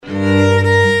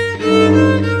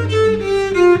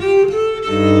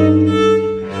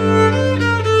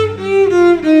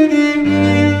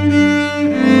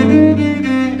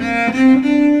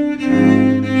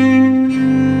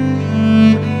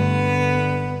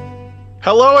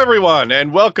Hello, everyone,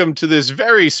 and welcome to this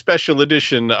very special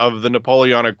edition of the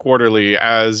Napoleonic Quarterly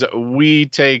as we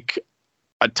take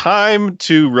a time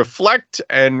to reflect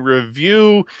and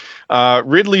review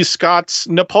Ridley Scott's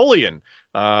Napoleon,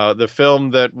 the film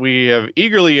that we have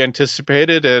eagerly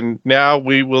anticipated, and now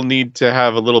we will need to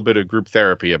have a little bit of group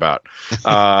therapy about.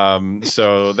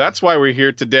 So that's why we're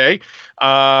here today.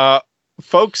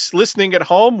 Folks listening at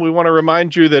home, we want to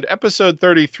remind you that episode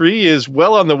 33 is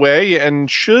well on the way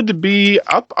and should be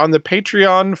up on the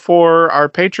Patreon for our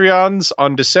Patreons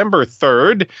on December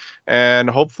 3rd,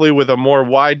 and hopefully with a more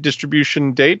wide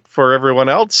distribution date for everyone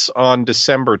else on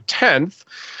December 10th.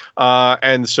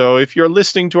 And so if you're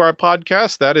listening to our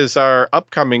podcast, that is our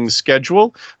upcoming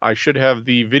schedule. I should have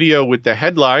the video with the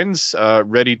headlines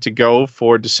ready to go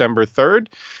for December 3rd.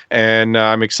 And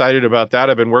I'm excited about that.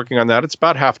 I've been working on that. It's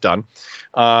about half done.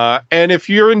 And if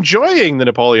you're enjoying the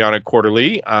Napoleonic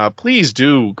Quarterly, please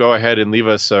do go ahead and leave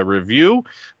us a review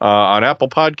on Apple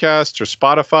Podcasts or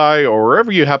Spotify or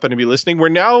wherever you happen to be listening. We're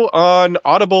now on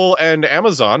Audible and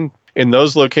Amazon in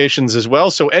those locations as well.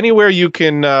 So anywhere you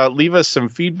can leave us some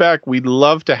feedback, we'd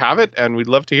love to have it, and we'd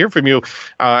love to hear from you.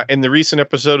 In the recent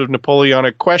episode of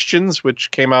Napoleonic Questions,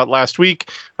 which came out last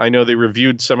week, I know they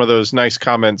reviewed some of those nice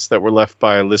comments that were left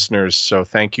by listeners, so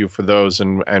thank you for those,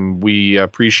 and we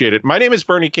appreciate it. My name is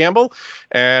Bernie Campbell,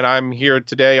 and I'm here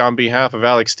today on behalf of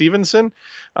Alex Stevenson,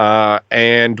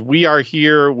 and we are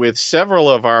here with several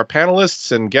of our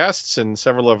panelists and guests and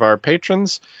several of our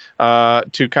patrons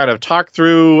to kind of talk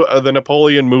through the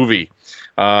Napoleon movie.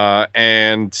 My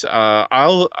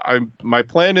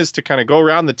plan is to kind of go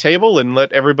around the table and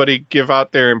let everybody give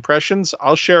out their impressions.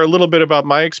 I'll share a little bit about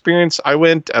my experience. I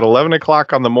went at 11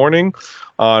 o'clock on the morning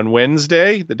on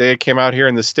Wednesday, the day it came out here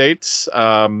in the States,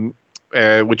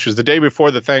 which was the day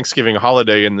before the Thanksgiving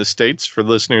holiday in the States for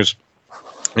listeners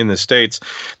in the States.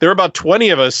 There were about 20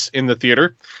 of us in the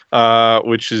theater,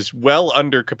 which is well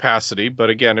under capacity. But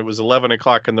again, it was 11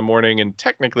 o'clock in the morning, and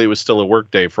technically it was still a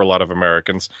work day for a lot of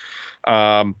Americans.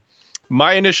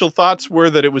 My initial thoughts were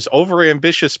that it was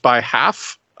overambitious by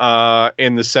half,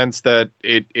 in the sense that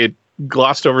it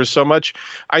glossed over so much.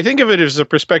 I think of it as a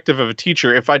perspective of a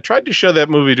teacher. If I tried to show that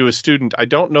movie to a student, I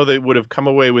don't know they would have come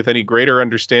away with any greater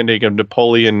understanding of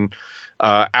Napoleon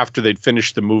after they'd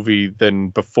finished the movie than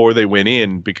before they went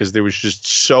in, because there was just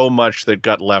so much that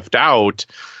got left out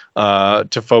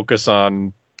to focus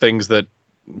on things that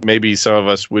maybe some of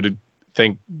us would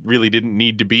think really didn't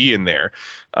need to be in there.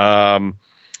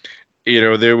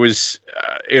 There was,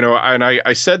 and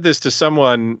I said this to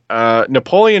someone,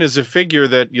 Napoleon is a figure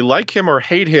that you like him or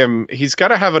hate him, he's got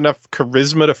to have enough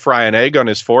charisma to fry an egg on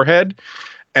his forehead.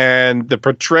 And the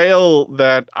portrayal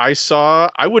that I saw,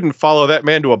 I wouldn't follow that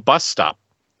man to a bus stop.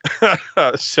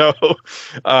 So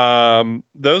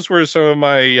those were some of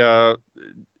my,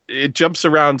 it jumps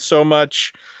around so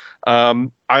much.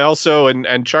 I also,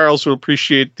 and Charles will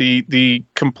appreciate the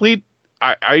complete,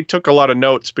 I took a lot of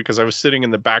notes because I was sitting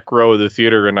in the back row of the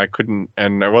theater and I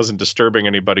wasn't disturbing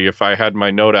anybody. If I had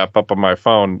my note app up on my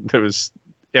phone, there was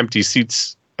empty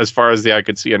seats as far as the eye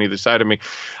could see on either side of me.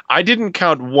 I didn't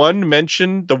count one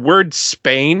mention. The word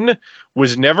Spain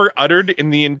was never uttered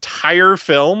in the entire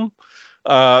film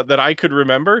that I could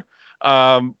remember,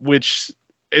 which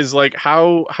is like,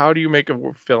 how do you make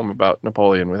a film about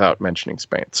Napoleon without mentioning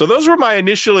Spain? So those were my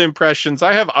initial impressions.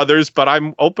 I have others, but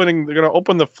I'm going to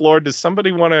open the floor. Does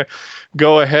somebody want to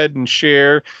go ahead and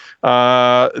share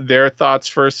their thoughts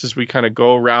first as we kind of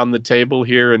go around the table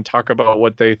here and talk about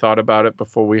what they thought about it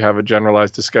before we have a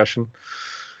generalized discussion?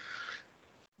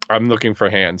 I'm looking for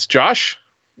hands. Josh?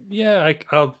 Yeah,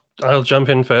 I'll jump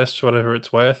in first, whatever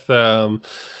it's worth.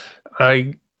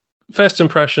 First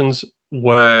impressions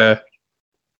were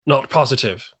not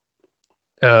positive.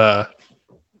 I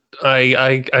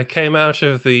came out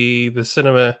of the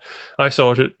cinema. I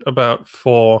saw it at about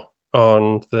 4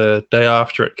 on the day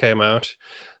after it came out.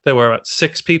 There were about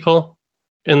 6 people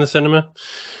in the cinema,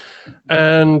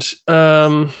 and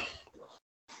I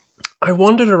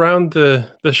wandered around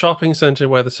the shopping center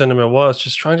where the cinema was,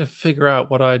 just trying to figure out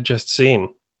what I'd just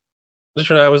seen.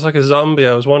 Literally, I was like a zombie.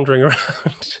 I was wandering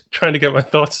around trying to get my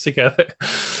thoughts together.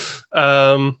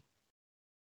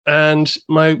 And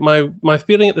my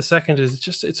feeling at the second is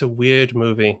just, it's a weird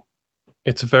movie.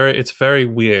 It's very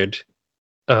weird.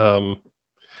 And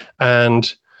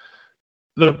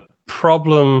the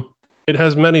problem, it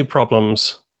has many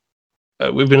problems.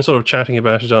 We've been sort of chatting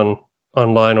about it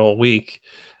online all week.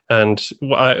 And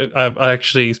I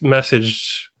actually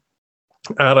messaged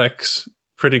Alex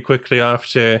pretty quickly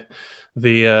after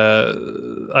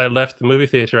I left the movie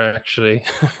theater, actually,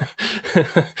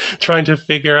 trying to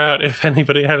figure out if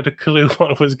anybody had a clue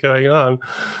what was going on.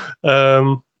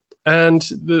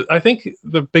 I think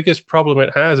the biggest problem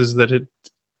it has is that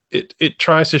it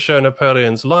tries to show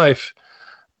Napoleon's life,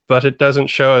 but it doesn't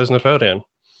show us Napoleon.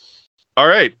 All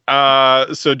right.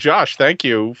 So Josh, thank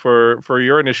you for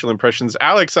your initial impressions.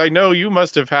 Alex, I know you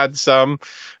must have had some,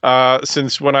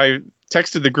 since when I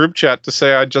texted the group chat to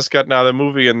say I'd just gotten out of the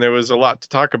movie and there was a lot to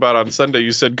talk about on Sunday.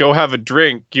 You said, go have a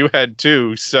drink. You had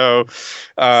two. So,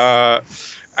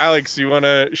 Alex, you want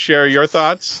to share your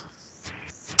thoughts?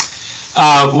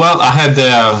 Well, I had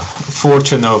the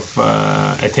fortune of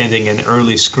attending an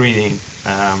early screening.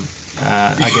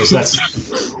 I guess that's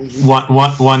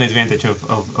one advantage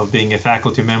of being a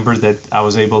faculty member, that I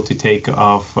was able to take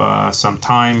off some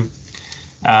time.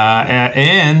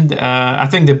 And I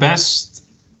think the best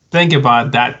thing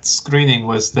about that screening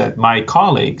was that my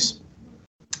colleagues,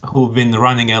 who've been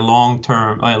running a long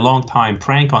time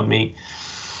prank on me,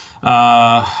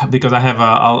 because I have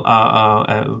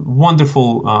a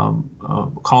wonderful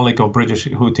colleague of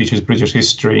who teaches British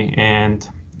history, and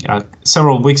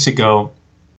several weeks ago,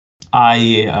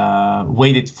 I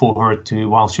waited for her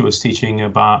while she was teaching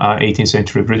about 18th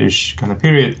century British kind of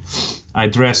period. I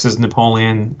dressed as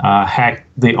Napoleon, hacked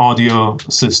the audio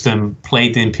system,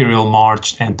 played the Imperial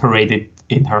March, and paraded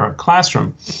in her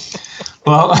classroom.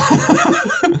 Well,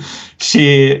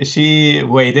 she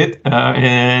waited,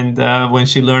 and when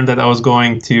she learned that I was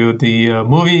going to the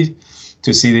movie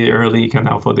to see the early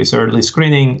for this early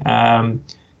screening,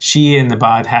 she and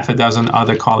about half a dozen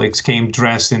other colleagues came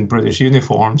dressed in British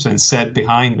uniforms and sat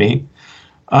behind me.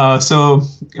 So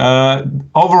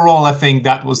overall, I think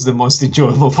that was the most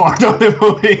enjoyable part of the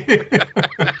movie.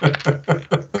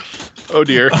 Oh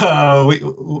dear.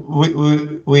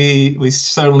 We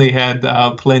certainly had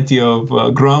plenty of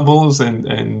grumbles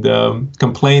and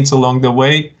complaints along the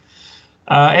way.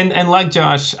 And like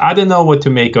Josh, I don't know what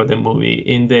to make of the movie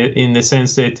in the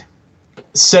sense that,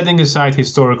 setting aside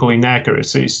historical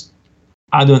inaccuracies,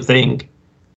 I don't think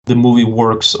the movie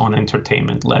works on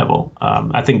entertainment level.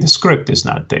 I think the script is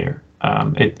not there.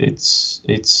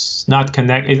 It's not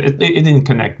connect. It didn't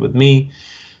connect with me.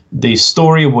 The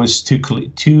story was too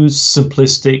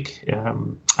simplistic.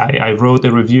 I wrote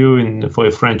a review for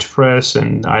a French press,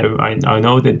 and I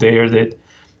know that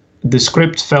the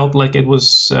script felt like it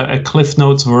was a Cliff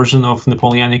Notes version of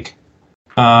Napoleonic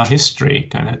history.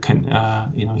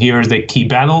 Here are the key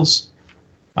battles.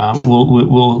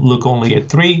 We'll look only at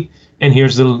 3, and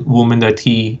here's the woman that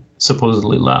he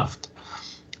supposedly loved.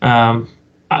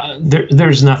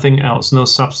 There's nothing else, no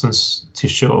substance to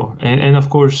show. And of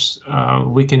course,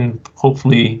 we can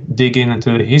hopefully dig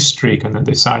into the history,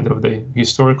 the side of the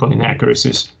historical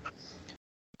inaccuracies.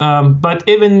 But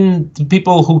even the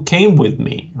people who came with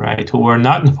me, right, who were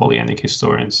not Napoleonic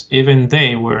historians, even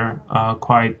they were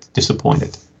quite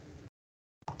disappointed.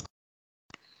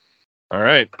 All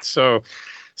right. So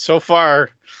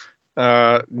far,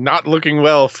 not looking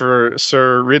well for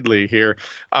Sir Ridley here.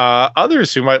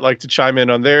 Others who might like to chime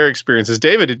in on their experiences.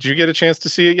 David, did you get a chance to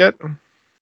see it yet?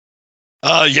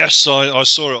 Yes, I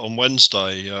saw it on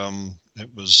Wednesday. It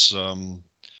was...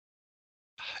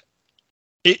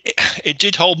 It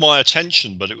did hold my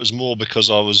attention, but it was more because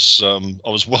I was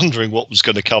wondering what was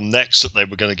going to come next that they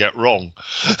were going to get wrong.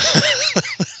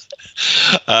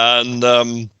 And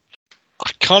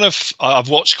I've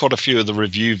watched quite a few of the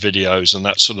review videos and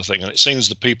that sort of thing, and it seems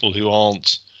the people who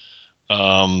aren't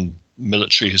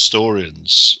military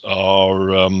historians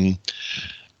are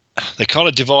they kind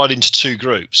of divide into 2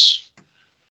 groups.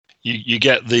 You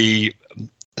get the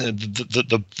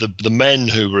men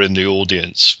who were in the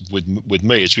audience with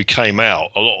me as we came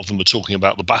out. A lot of them were talking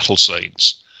about the battle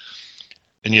scenes,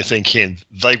 and you're thinking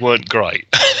they weren't great.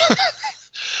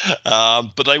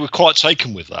 But they were quite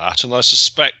taken with that, and I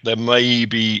suspect that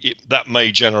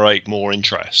may generate more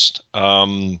interest.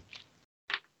 The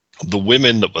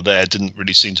women that were there didn't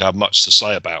really seem to have much to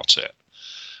say about it,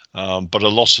 but a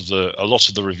lot of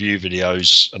the review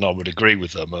videos, and I would agree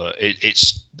with them,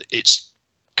 it's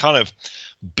kind of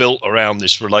built around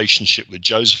this relationship with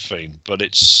Josephine, but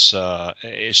it's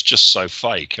just so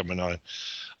fake. I mean, I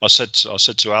said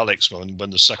to Alex when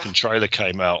the second trailer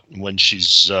came out, when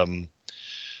she's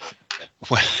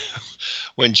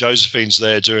when Josephine's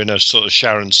there doing a sort of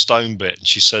Sharon Stone bit, and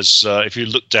she says, if you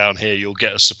look down here, you'll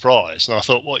get a surprise. And I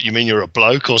thought, what, you mean you're a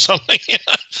bloke or something?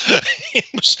 It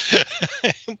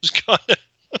was kind of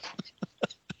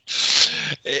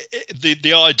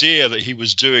the idea that he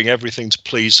was doing everything to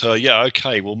please her. Yeah,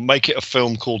 okay, we'll make it a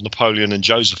film called Napoleon and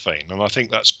Josephine, and I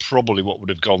think that's probably what would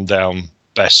have gone down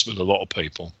best with a lot of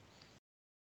people.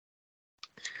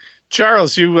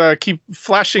 Charles, you keep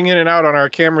flashing in and out on our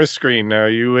camera screen. Are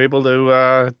you able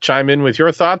to chime in with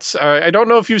your thoughts? I don't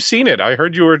know if you've seen it. I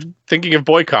heard you were thinking of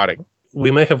boycotting.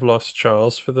 We may have lost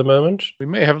Charles for the moment. We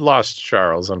may have lost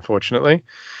Charles, unfortunately.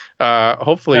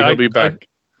 Hopefully he'll be back.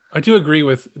 I do agree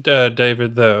with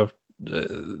David, though.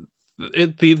 The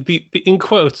in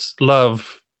quotes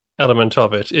love element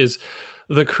of it is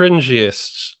the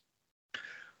cringiest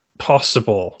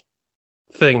possible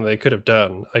thing they could have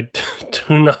done. I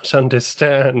do not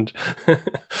understand.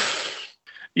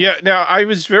 Yeah, now I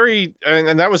was very,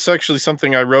 and that was actually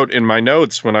something I wrote in my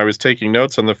notes when I was taking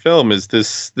notes on the film, is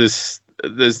this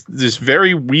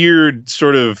very weird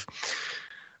sort of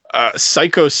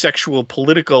psychosexual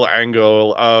political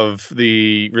angle of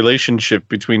the relationship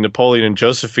between Napoleon and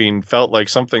Josephine felt like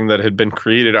something that had been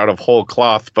created out of whole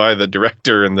cloth by the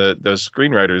director and the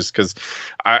screenwriters, because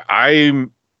I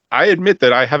admit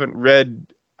that I haven't read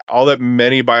all that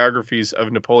many biographies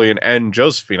of Napoleon and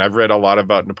Josephine. I've read a lot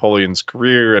about Napoleon's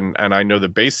career and I know the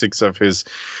basics of his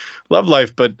love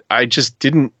life, but I just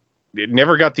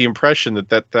never got the impression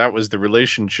that was the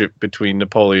relationship between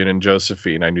Napoleon and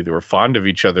Josephine. I knew they were fond of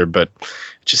each other, but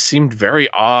it just seemed very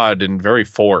odd and very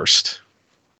forced.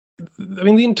 I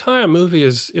mean, the entire movie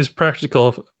is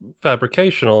practical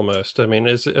fabrication almost. I mean,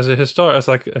 as a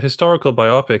historical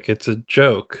biopic, it's a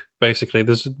joke, basically.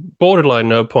 There's borderline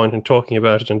no point in talking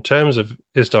about it in terms of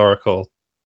historical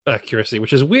accuracy,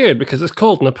 which is weird because it's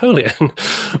called Napoleon.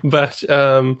 But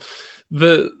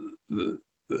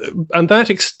and that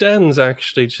extends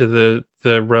actually to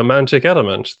the romantic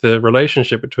element, the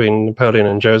relationship between Napoleon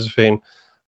and Josephine.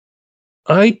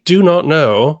 I do not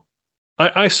know.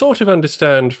 I sort of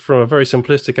understand from a very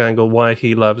simplistic angle why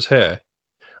he loves her.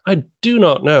 I do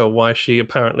not know why she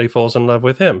apparently falls in love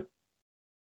with him.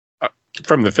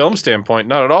 From the film standpoint,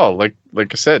 not at all. Like I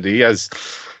said, he has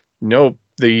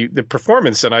the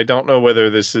performance, and I don't know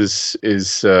whether this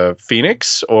is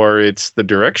Phoenix or it's the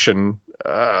direction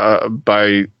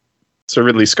by Sir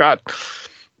Ridley Scott.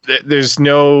 There's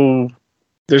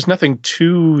nothing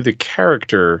to the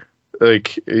character.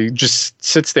 Like, he just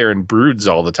sits there and broods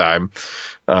all the time,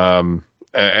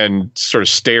 and sort of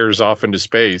stares off into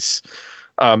space.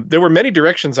 There were many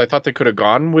directions I thought they could have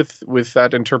gone with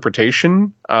that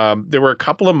interpretation. There were a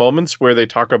couple of moments where they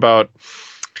talk about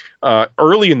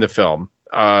early in the film,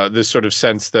 this sort of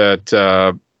sense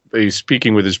that he's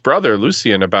speaking with his brother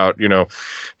Lucien about,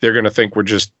 they're going to think we're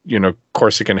just,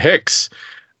 Corsican hicks.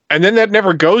 And then that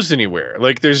never goes anywhere.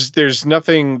 Like there's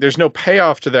nothing, there's no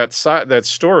payoff to that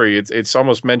story. It's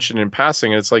almost mentioned in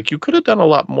passing. And it's like, you could have done a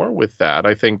lot more with that,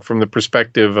 I think, from the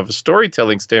perspective of a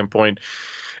storytelling standpoint.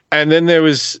 And then there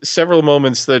was several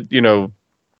moments that,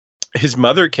 his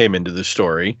mother came into the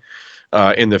story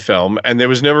in the film, and there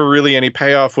was never really any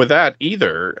payoff with that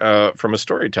either from a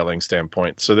storytelling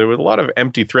standpoint. So there were a lot of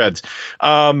empty threads.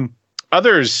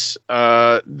 Others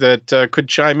that could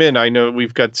chime in. I know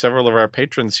we've got several of our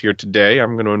patrons here today.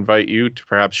 I'm going to invite you to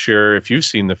perhaps share, if you've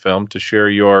seen the film, to share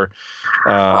your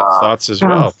thoughts as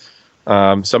well.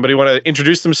 Somebody want to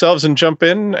introduce themselves and jump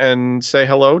in and say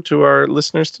hello to our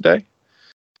listeners today?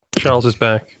 Charles is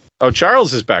back. Oh,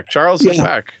 Charles is back. Charles is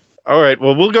back. All right.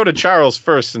 Well, we'll go to Charles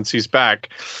first since he's back.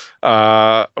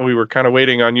 We were kind of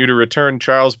waiting on you to return,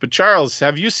 Charles. But Charles,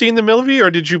 have you seen the movie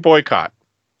or did you boycott?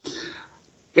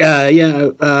 Faster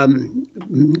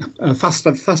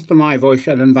my voice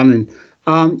than Vannon.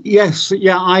 Yes,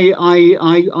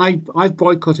 I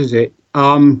boycotted it.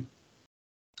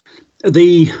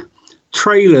 The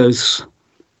trailers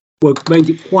made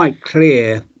it quite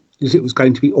clear that it was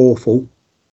going to be awful.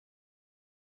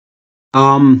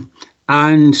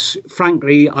 And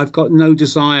frankly, I've got no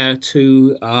desire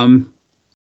to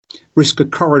risk a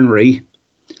coronary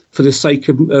for the sake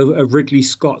of Ridley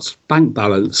Scott's bank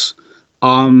balance.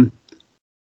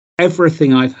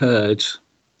 Everything I've heard,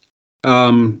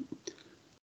 from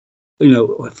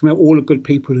all the good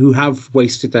people who have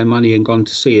wasted their money and gone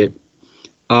to see it,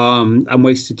 and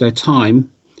wasted their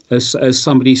time, as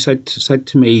somebody said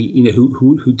to me,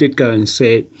 who did go and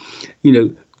see it,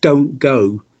 don't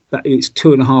go. That it's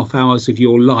 2.5 hours of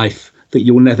your life that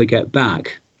you'll never get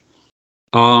back.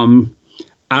 And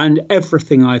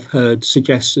everything I've heard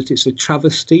suggests that it's a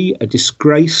travesty, a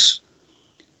disgrace.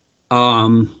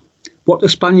 What the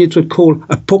Spaniards would call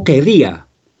a porqueria,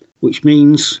 which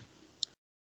means,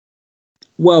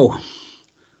 well,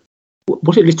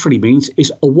 what it literally means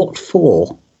is a what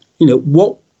for?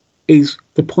 What is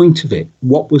the point of it?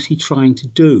 What was he trying to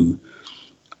do?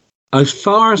 As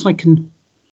far as I can,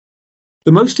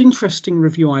 the most interesting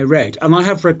review I read, and I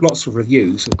have read lots of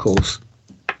reviews, of course,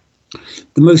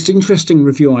 The most interesting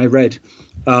review I read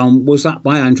was that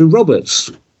by Andrew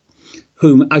Roberts,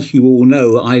 whom, as you all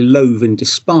know, I loathe and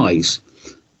despise.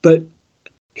 But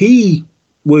he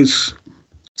was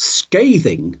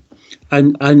scathing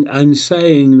and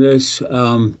saying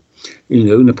that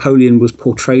Napoleon was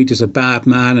portrayed as a bad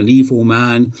man, an evil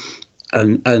man,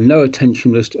 and no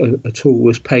attention at all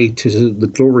was paid to the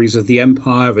glories of the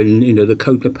empire and the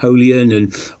Code Napoleon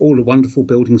and all the wonderful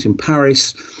buildings in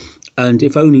Paris. And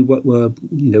if only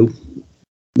Napoleon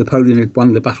had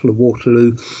won the Battle of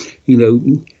Waterloo,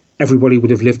 everybody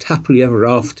would have lived happily ever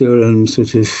after and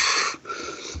sort of,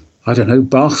 I don't know,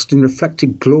 basked in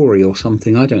reflected glory or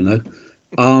something. I don't know.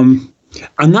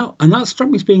 And that struck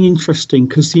me as being interesting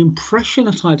because the impression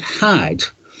that I'd had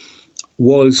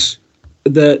was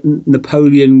that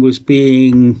Napoleon was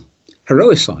being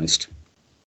heroicized.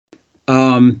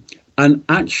 And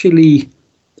actually,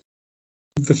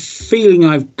 the feeling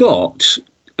I've got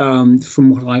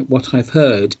from what I've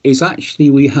heard is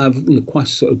actually we have quite a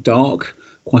sort of dark,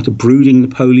 quite a brooding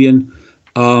Napoleon.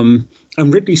 And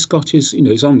Ridley Scott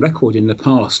is on record in the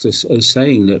past as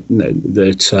saying that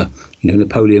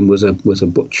Napoleon was a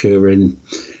butcher and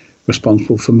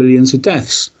responsible for millions of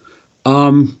deaths.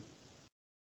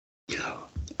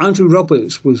 Andrew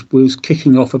Roberts was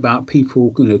kicking off about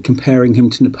people comparing him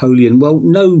to Napoleon. Well,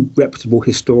 no reputable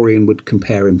historian would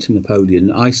compare him to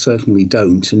Napoleon. I certainly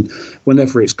don't. And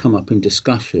whenever it's come up in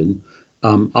discussion,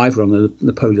 either on the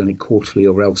Napoleonic Quarterly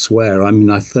or elsewhere, I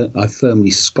mean, I firmly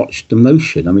scotched the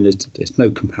motion. I mean, there's no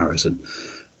comparison.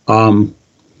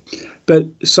 But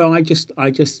so I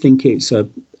just think it's a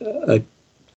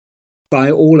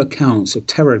by all accounts a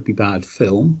terribly bad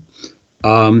film.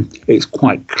 It's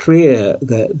quite clear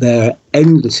that there are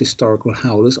endless historical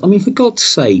howlers. I mean, for God's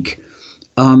sake,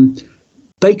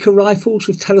 Baker rifles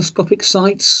with telescopic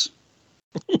sights,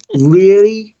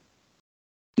 really?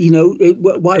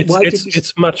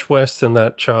 It's much worse than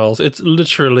that, Charles. It's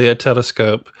literally a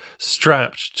telescope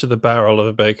strapped to the barrel of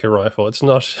a Baker rifle. It's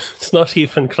not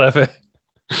even clever.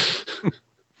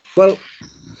 Well,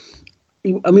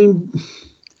 I mean,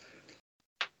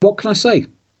 what can I say?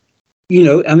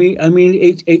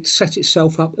 It set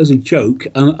itself up as a joke,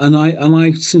 and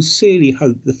I sincerely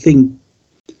hope the thing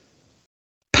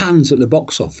pans at the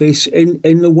box office in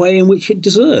the way in which it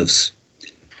deserves.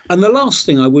 And the last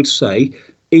thing I would say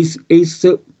is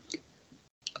that,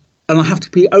 and I have to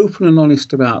be open and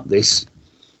honest about this,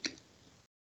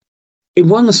 in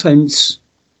one sense,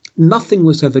 nothing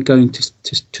was ever going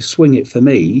to swing it for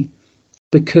me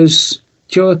because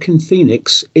Joaquin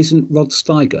Phoenix isn't Rod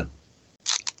Steiger.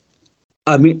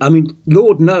 I mean,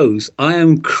 Lord knows I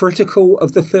am critical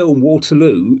of the film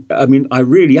Waterloo. I mean, I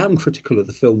really am critical of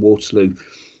the film Waterloo.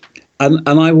 And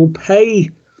I will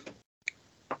pay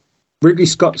Ridley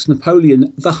Scott's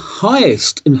Napoleon the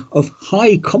highest of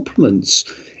high compliments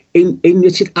in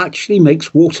that it actually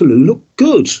makes Waterloo look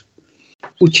good,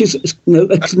 which is a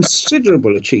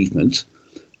considerable achievement.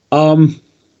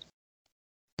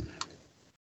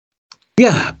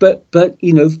 Yeah, but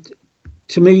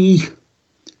to me,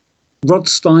 Rod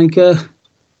Steiger's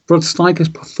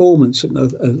performance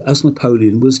as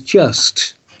Napoleon was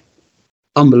just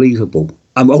unbelievable.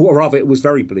 Or rather, it was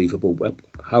very believable,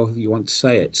 however you want to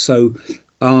say it. So,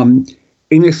 in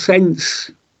a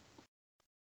sense,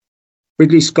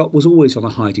 Ridley Scott was always on a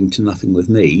hiding to nothing with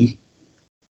me.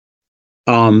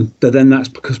 But then that's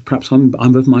because perhaps I'm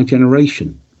of my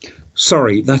generation.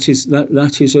 Sorry, that is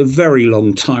a very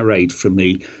long tirade from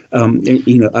me. And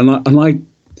I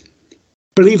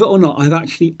believe it or not, I've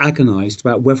actually agonised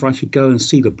about whether I should go and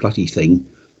see the bloody thing,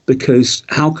 because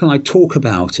how can I talk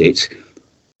about it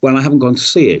when I haven't gone to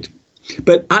see it?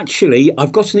 But actually,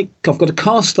 I've got a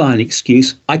cast iron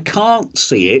excuse. I can't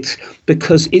see it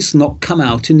because it's not come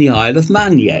out in the Isle of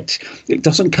Man yet. It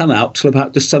doesn't come out till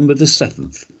about December the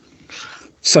 7th.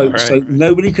 So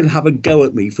nobody can have a go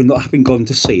at me for not having gone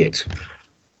to see it.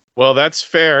 Well, that's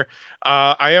fair.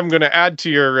 I am going to add to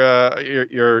your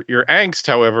angst,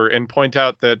 however, and point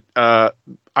out that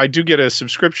I do get a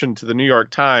subscription to the New York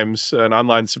Times, an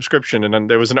online subscription, and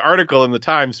there was an article in the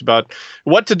Times about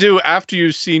what to do after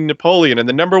you've seen Napoleon, and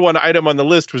the number one item on the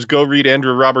list was go read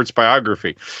Andrew Roberts'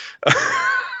 biography.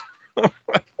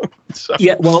 So,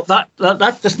 yeah, well, that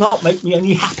does not make me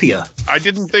any happier. I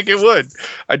didn't think it would.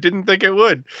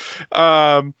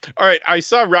 All right, I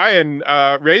saw Ryan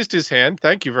raised his hand.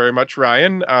 Thank you very much,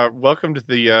 Ryan. Welcome to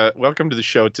the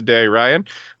show today, Ryan.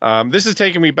 This is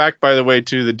taking me back, by the way,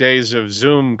 to the days of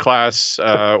Zoom class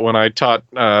when I taught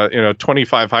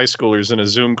 25 high schoolers in a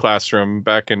Zoom classroom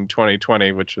back in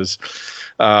 2020, which was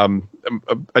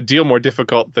a deal more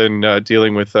difficult than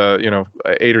dealing with 8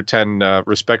 or 10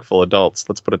 respectful adults.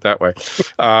 Let's put it that way.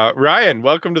 Ryan,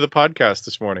 welcome to the podcast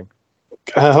this morning.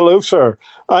 Hello, sir.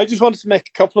 I just wanted to make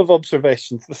a couple of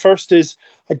observations. The first is,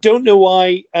 I don't know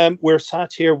why we're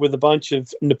sat here with a bunch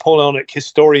of Napoleonic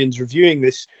historians reviewing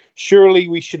this. Surely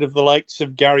we should have the likes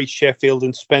of Gary Sheffield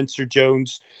and Spencer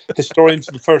Jones, historians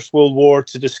of the First World War,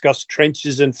 to discuss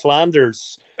trenches in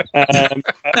Flanders.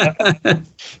 That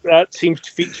seems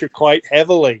to feature quite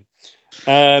heavily.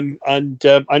 I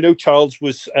know Charles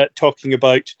was talking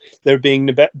about there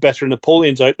being better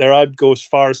Napoleons out there. I'd go as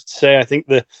far as to say I think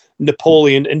the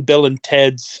Napoleon in Bill and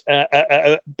Ted's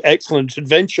Excellent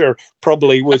Adventure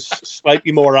probably was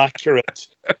slightly more accurate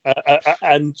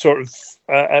and sort of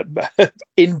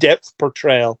in-depth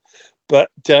portrayal.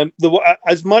 But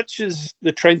as much as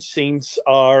the trench scenes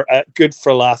are good for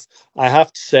a laugh, I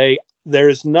have to say there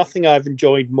is nothing I've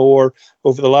enjoyed more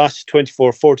over the last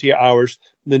 24, 48 hours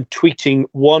than tweeting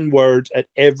one word at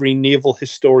every naval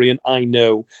historian I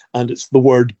know, and it's the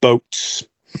word boats.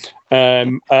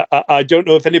 I don't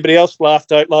know if anybody else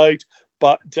laughed out loud,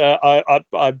 but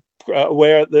I'm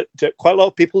aware that quite a lot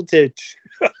of people did.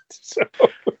 So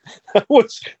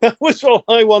that was all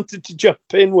I wanted to jump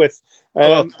in with.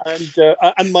 And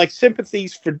my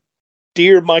sympathies for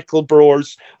dear Michael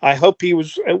Broers. I hope he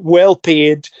was well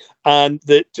paid, and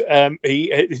that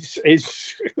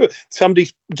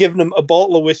somebody's given him a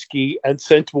bottle of whiskey and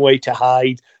sent him away to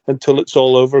hide until it's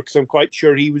all over, because I'm quite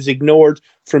sure he was ignored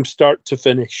from start to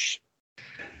finish.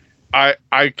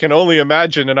 I can only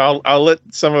imagine, and I'll let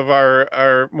some of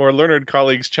our more learned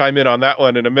colleagues chime in on that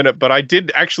one in a minute, but I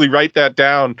did actually write that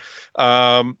down,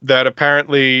 that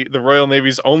apparently the Royal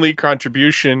Navy's only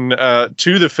contribution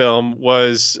to the film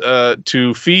was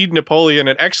to feed Napoleon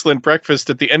an excellent breakfast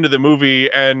at the end of the movie,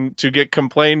 and to get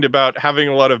complained about having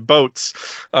a lot of boats.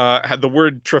 Had the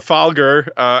word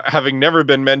Trafalgar having never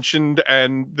been mentioned,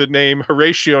 and the name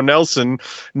Horatio Nelson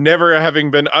never having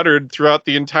been uttered throughout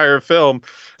the entire film.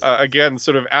 Again,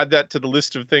 sort of add that to the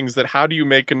list of things that how do you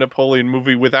make a Napoleon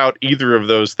movie without either of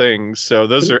those things? So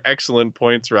those are excellent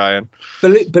points, Ryan.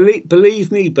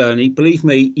 Believe me, Bernie, believe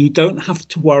me, you don't have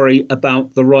to worry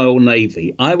about the Royal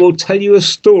Navy. I will tell you a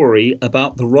story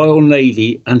about the Royal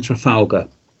Navy and Trafalgar.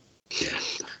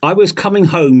 I was coming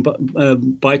home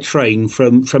by train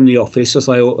from the office, as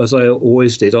I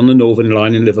always did, on the Northern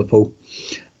Line in Liverpool.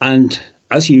 And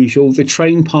as usual, the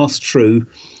train passed through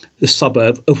the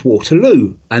suburb of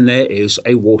Waterloo, and there is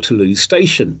a Waterloo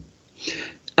station.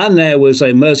 And there was a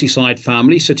Merseyside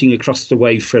family sitting across the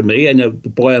way from me, and a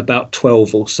boy about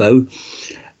 12 or so.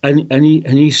 And I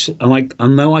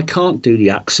know I can't do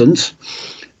the accent,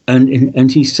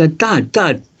 and he said,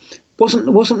 Dad,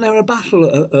 wasn't there a battle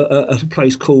at a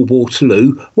place called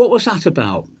Waterloo? What was that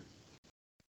about?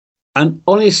 And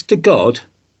honest to God,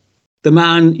 the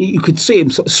man, you could see him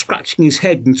sort of scratching his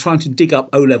head and trying to dig up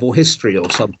O-level history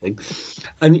or something.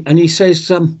 And he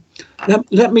says,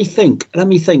 let me think.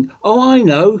 Oh, I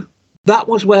know. That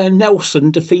was where Nelson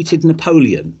defeated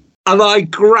Napoleon. And I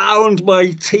ground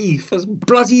my teeth as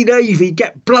bloody Navy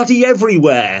get bloody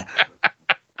everywhere.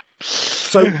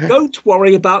 So don't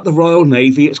worry about the Royal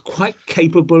Navy. It's quite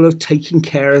capable of taking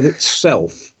care of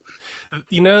itself.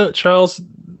 You know, Charles,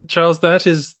 that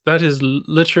is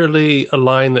literally a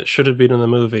line that should have been in the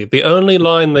movie. The only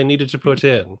line they needed to put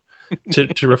in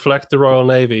to reflect the Royal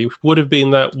Navy would have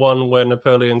been that one where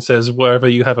Napoleon says, wherever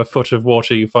you have a foot of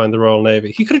water, you find the Royal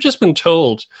Navy. He could have just been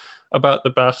told about the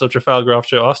Battle of Trafalgar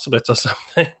after Austerlitz or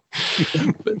something.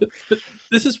 but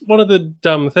this is one of the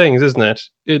dumb things, isn't it?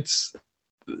 It's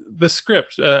the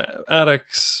script.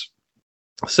 Alex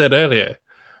said earlier,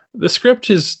 the script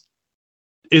is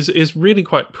really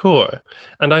quite poor,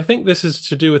 and I think this is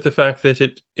to do with the fact that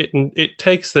it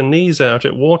takes the knees out.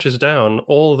 It waters down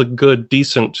all the good,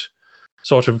 decent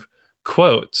sort of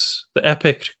quotes, the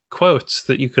epic quotes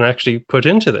that you can actually put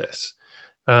into this.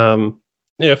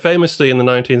 Famously in the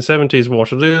 1970s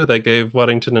Waterloo, they gave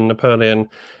Wellington and Napoleon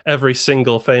every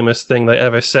single famous thing they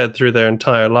ever said through their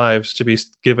entire lives to be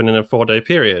given in a 4-day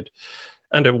period,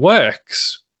 and it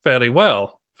works fairly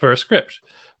well for a script,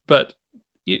 but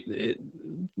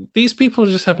these people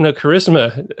just have no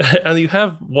charisma, and you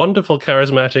have wonderful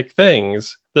charismatic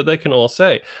things that they can all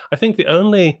say. I think the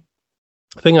only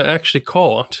thing I actually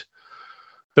caught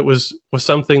that was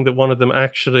something that one of them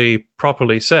actually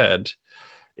properly said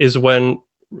is when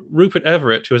Rupert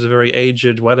Everett, who is a very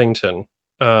aged Wellington,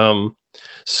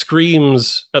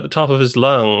 screams at the top of his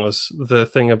lungs the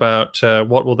thing about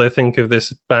what will they think of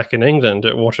this back in England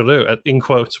at Waterloo, in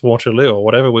quotes Waterloo, or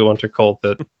whatever we want to call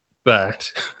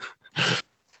that.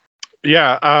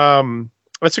 Yeah,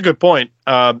 that's a good point.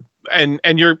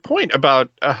 and your point about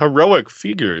heroic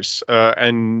figures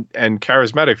and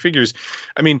charismatic figures,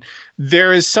 I mean,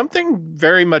 there is something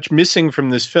very much missing from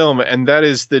this film, and that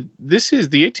is that this is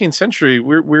the 18th century.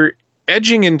 We're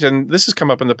edging into, and this has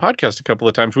come up in the podcast a couple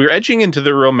of times, we're edging into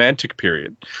the Romantic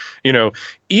period. You know,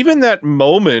 even that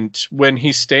moment when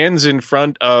he stands in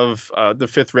front of the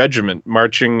 5th Regiment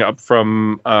marching up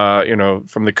from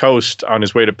the coast on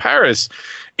his way to Paris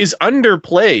is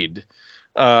underplayed,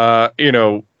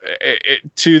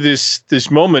 to this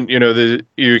moment.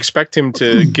 You expect him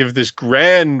to give this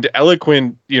grand,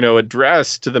 eloquent,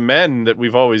 address to the men that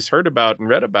we've always heard about and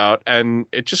read about, and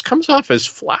it just comes off as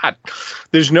flat.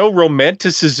 There's no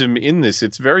romanticism in this.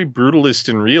 It's very brutalist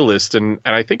and realist, and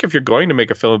I think if you're going to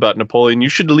make a film about Napoleon, you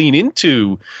should lean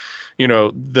into,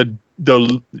 the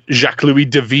Jacques-Louis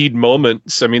David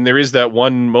moments. I mean, there is that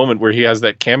one moment where he has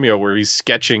that cameo where he's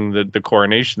sketching the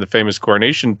coronation, the famous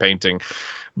coronation painting.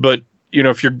 But,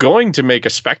 if you're going to make a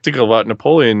spectacle about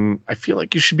Napoleon, I feel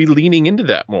like you should be leaning into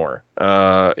that more.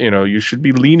 You should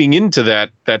be leaning into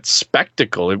that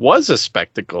spectacle. It was a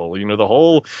spectacle, the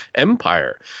whole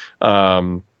empire.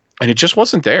 And it just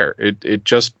wasn't there. It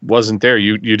just wasn't there.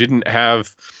 You didn't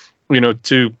have,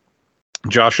 to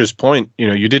Josh's point,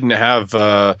 you didn't have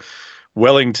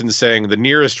Wellington saying the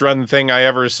nearest run thing I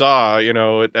ever saw,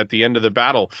 at the end of the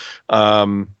battle.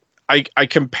 I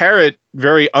compare it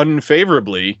very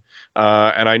unfavorably.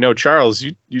 And I know, Charles,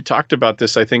 you talked about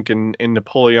this, I think, in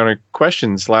Napoleonic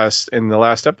Questions in the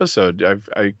last episode.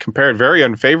 I compare it very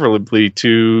unfavorably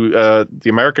to the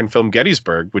American film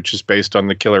Gettysburg, which is based on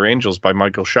The Killer Angels by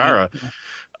Michael Shara.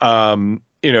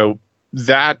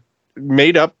 That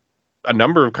made up a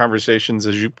number of conversations,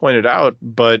 as you pointed out,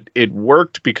 but it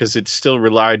worked because it still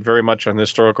relied very much on the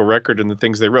historical record and the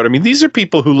things they wrote. I mean, these are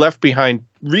people who left behind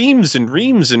reams and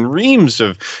reams and reams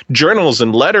of journals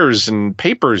and letters and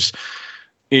papers.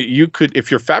 You could,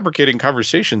 if you're fabricating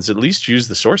conversations, at least use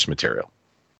the source material.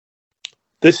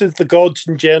 This is the Gods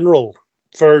in General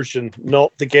version,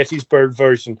 not the Gettysburg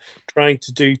version, trying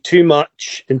to do too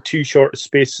much in too short a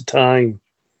space of time.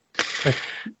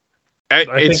 I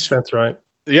think that's right.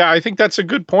 Yeah, I think that's a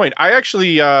good point. I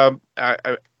actually got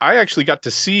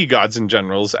to see Gods and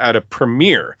Generals at a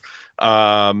premiere.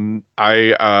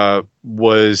 I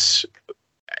was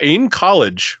in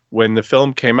college when the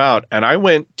film came out, and I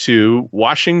went to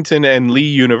Washington and Lee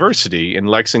University in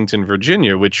Lexington,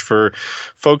 Virginia, which, for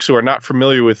folks who are not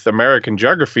familiar with American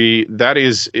geography,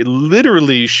 it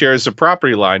literally shares a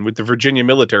property line with the Virginia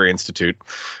Military Institute,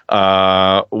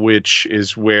 which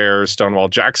is where Stonewall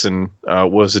Jackson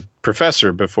was a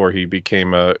professor before he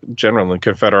became a general in the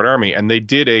Confederate Army. And they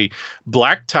did a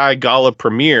black tie gala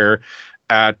premiere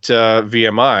at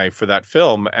VMI for that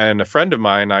film, and a friend of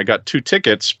mine, I got 2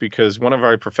 tickets because one of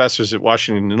our professors at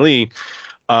Washington and Lee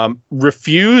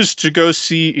refused to go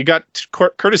see. He got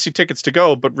courtesy tickets to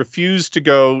go, but refused to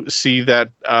go see that.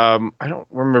 I don't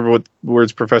remember what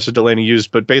words Professor Delaney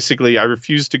used, but basically, I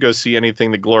refused to go see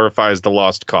anything that glorifies the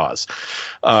lost cause.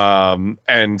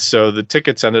 And so the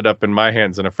tickets ended up in my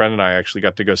hands, and a friend and I actually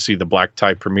got to go see the black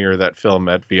tie premiere of that film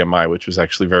at VMI, which was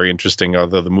actually very interesting,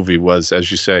 although the movie was, as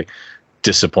you say,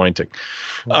 disappointing.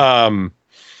 Other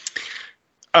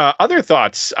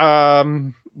thoughts?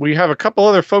 We have a couple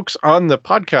other folks on the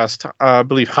podcast. I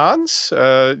believe, Hans,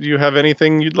 do you have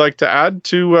anything you'd like to add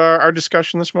to our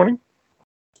discussion this morning?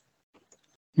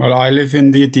 Well, I live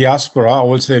in the diaspora,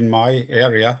 also in my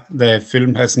area. The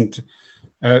film wasn't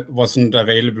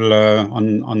available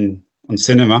on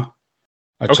cinema.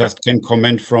 I just can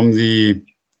comment from the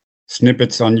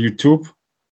snippets on YouTube.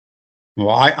 Well,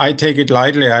 I take it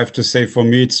lightly. I have to say, for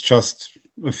me, it's just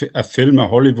a film, a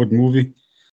Hollywood movie.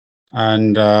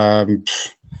 And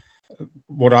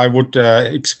what I would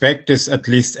expect is at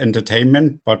least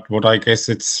entertainment, but what I guess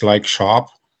it's like sharp,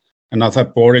 another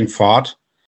boring fart.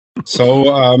 So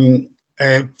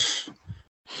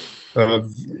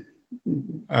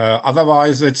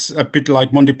otherwise, it's a bit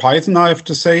like Monty Python, I have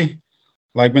to say.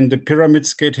 Like when the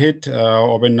pyramids get hit,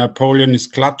 or when Napoleon is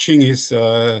clutching his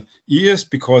ears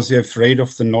because he's afraid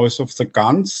of the noise of the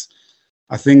guns.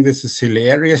 I think this is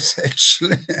hilarious,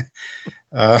 actually.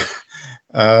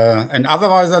 And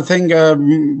otherwise, I think,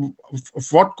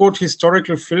 what good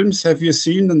historical films have you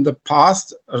seen in the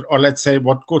past? Or let's say,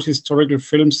 what good historical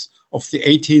films of the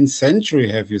 18th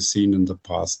century have you seen in the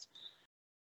past?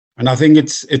 And I think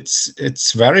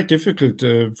it's very difficult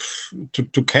to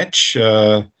catch.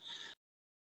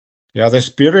 The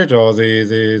spirit or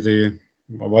the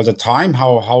time,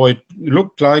 how it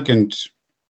looked like, and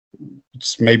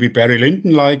it's maybe Barry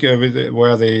Lyndon like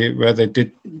where they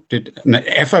did an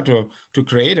effort to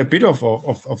create a bit of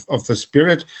the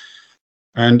spirit.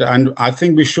 And I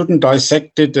think we shouldn't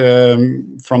dissect it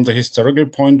from the historical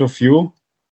point of view,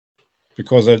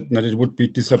 because that it would be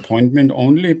disappointment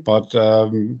only. But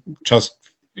just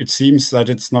it seems that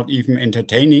it's not even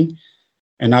entertaining,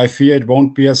 and I fear it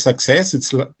won't be a success.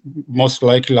 It's most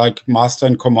likely like Master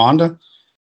and Commander,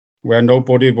 where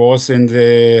nobody was in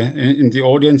the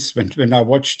audience when I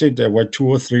watched it. There were 2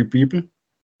 or 3 people.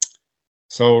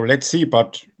 So let's see.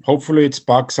 But hopefully it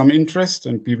sparks some interest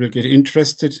and people get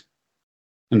interested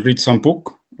and read some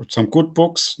good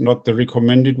books, not the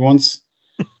recommended ones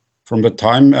from the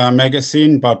Time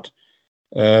magazine. But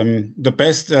the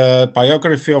best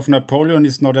biography of Napoleon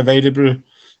is not available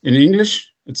in English.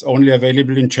 It's only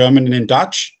available in German and in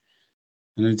Dutch.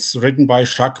 And it's written by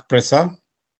Jacques Bressan,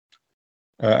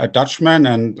 a Dutchman,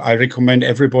 and I recommend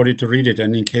everybody to read it.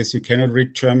 And in case you cannot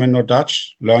read German or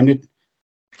Dutch, learn it.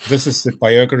 This is the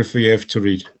biography you have to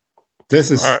read.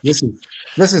 This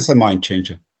is a mind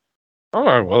changer. All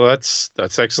right. Well, that's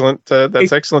excellent.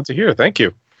 That's excellent to hear. Thank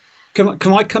you.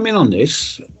 Can I come in on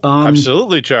this?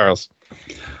 Absolutely, Charles.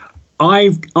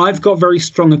 I've got very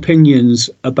strong opinions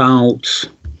about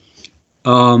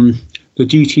the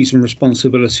duties and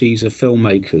responsibilities of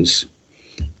filmmakers.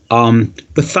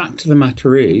 The fact of the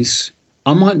matter is,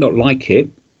 I might not like it,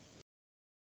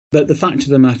 but the fact of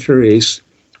the matter is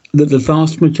that the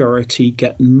vast majority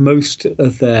get most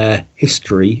of their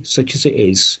history, such as it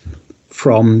is,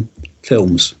 from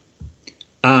films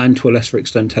and to a lesser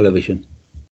extent television.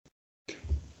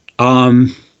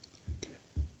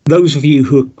 Those of you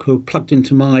who are plugged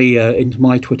into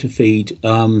my Twitter feed,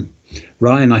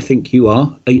 Ryan, I think you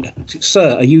are.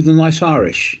 Sir, are you the nice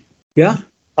Irish? Yeah?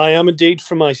 I am indeed,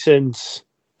 for my sins.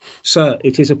 Sir,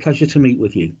 it is a pleasure to meet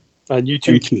with you. And you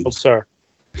too, sir.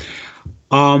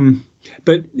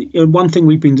 But one thing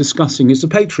we've been discussing is the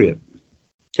Patriot.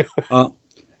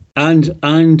 And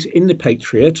in the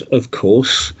Patriot, of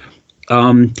course,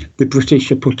 the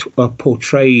British are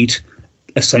portrayed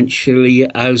essentially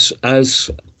as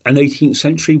an 18th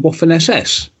century Waffen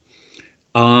SS.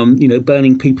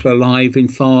 Burning people alive in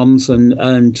farms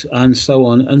and so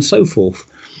on and so forth.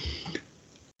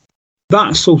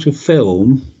 That sort of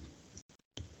film,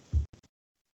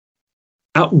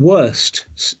 at worst,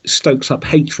 stokes up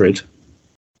hatred,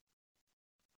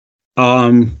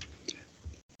 and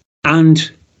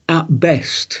at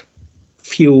best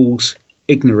fuels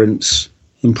ignorance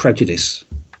and prejudice.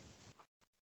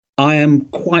 I am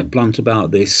quite blunt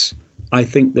about this. I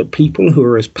think that people who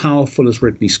are as powerful as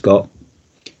Ridley Scott,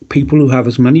 people who have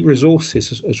as many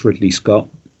resources as Ridley Scott,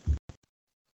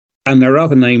 and there are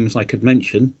other names I could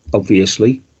mention,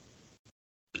 obviously,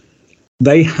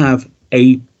 they have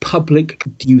a public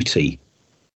duty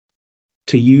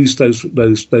to use those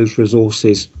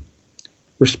resources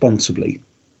responsibly.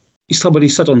 Somebody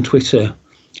said on Twitter,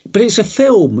 but it's a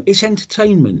film, it's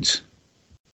entertainment.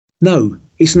 No,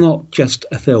 it's not just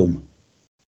a film.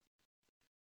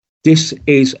 This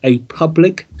is a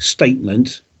public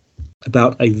statement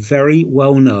about a very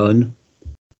well-known,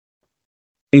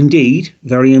 indeed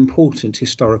very important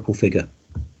historical figure.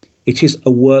 It is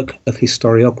a work of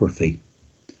historiography.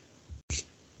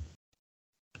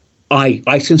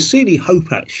 I sincerely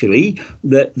hope, actually,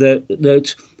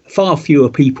 that far fewer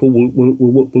people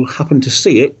will happen to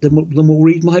see it than will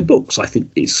read my books. I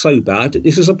think it's so bad that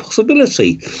this is a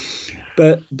possibility.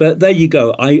 But there you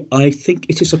go. I think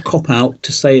it is a cop-out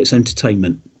to say it's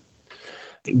entertainment.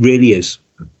 It really is.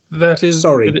 That is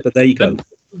but there you go.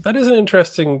 That is an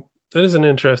interesting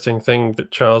thing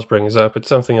that Charles brings up. It's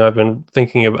something I've been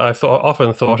thinking about. I've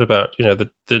often thought about,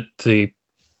 the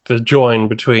join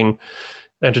between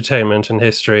entertainment and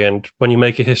history, and when you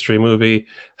make a history movie,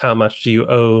 how much do you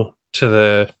owe to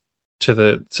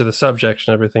the subject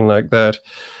and everything like that.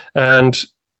 And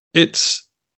it's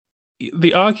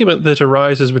the argument that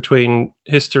arises between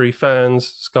history fans,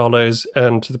 scholars,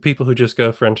 and the people who just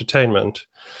go for entertainment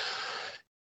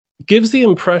gives the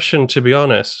impression, to be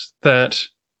honest, that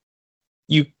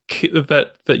you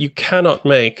cannot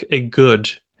make a good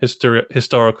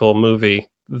historical movie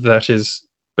that is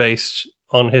based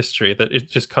on history, that it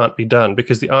just can't be done,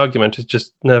 because the argument is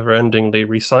just never-endingly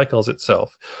recycles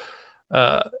itself.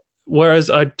 Whereas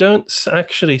I don't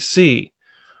actually see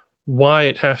why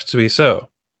it has to be so.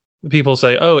 People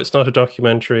say, oh, it's not a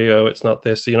documentary, oh, it's not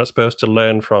this, you're not supposed to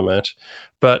learn from it,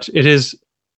 but it is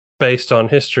based on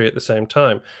history at the same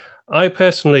time. I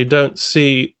personally don't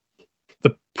see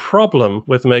the problem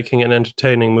with making an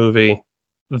entertaining movie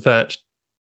that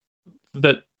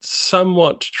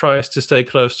somewhat tries to stay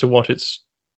close to what it's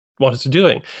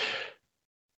doing.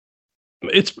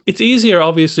 It's easier,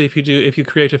 obviously, if you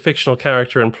create a fictional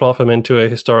character and plop him into a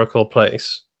historical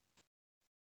place.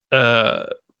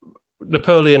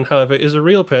 Napoleon, however, is a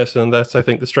real person. That's, I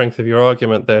think, the strength of your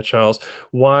argument there, Charles.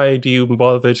 Why do you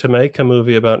bother to make a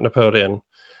movie about Napoleon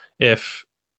if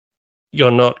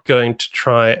you're not going to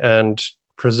try and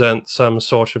present some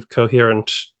sort of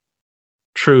coherent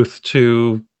truth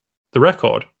to the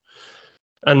record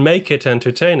and make it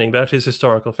entertaining? That is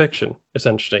historical fiction,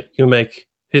 essentially. You make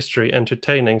history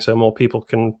entertaining so more people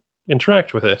can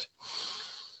interact with it.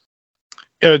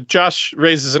 Josh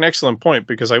raises an excellent point,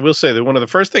 because I will say that one of the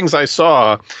first things I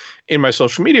saw in my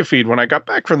social media feed when I got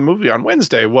back from the movie on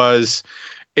Wednesday was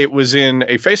it was in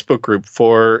a Facebook group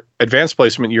for advanced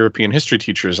placement European history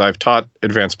teachers. I've taught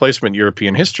advanced placement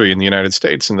European history in the United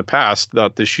States in the past,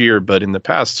 not this year, but in the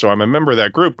past. So I'm a member of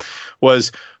that group.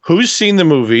 Was, who's seen the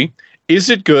movie? Is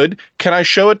it good? Can I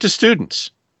show it to students?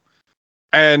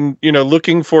 And,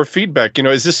 looking for feedback,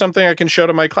 is this something I can show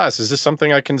to my class? Is this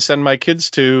something I can send my kids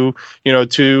to,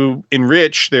 to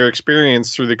enrich their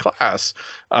experience through the class?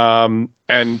 And,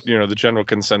 the general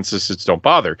consensus is don't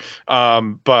bother.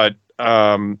 But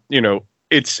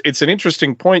it's an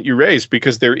interesting point you raise,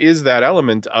 because there is that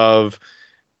element of,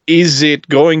 is it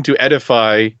going to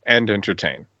edify and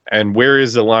entertain? And where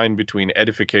is the line between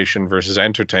edification versus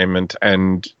entertainment?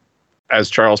 And as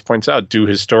Charles points out, do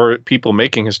people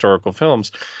making historical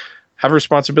films have a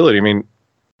responsibility? I mean,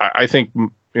 I think,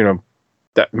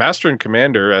 that Master and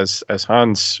Commander, as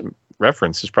Hans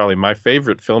referenced, is probably my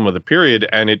favorite film of the period.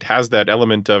 And it has that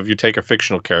element of, you take a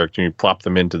fictional character and you plop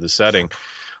them into the setting.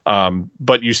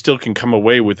 But you still can come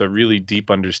away with a really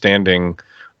deep understanding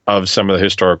of some of the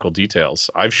historical details.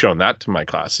 I've shown that to my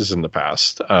classes in the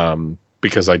past,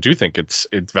 because I do think it's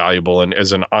valuable and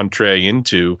as an entree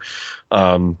into,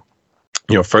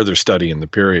 further study in the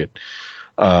period.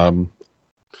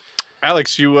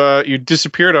 Alex, you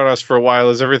disappeared on us for a while.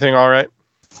 Is everything all right?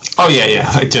 Oh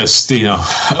yeah. I just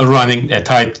running a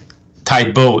tight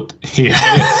boat here.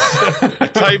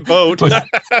 Tight boat.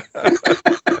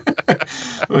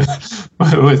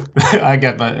 I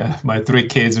got my 3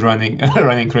 kids running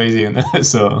crazy, and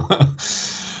so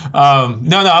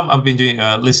I've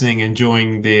been listening,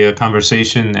 enjoying the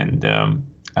conversation, and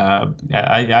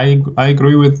I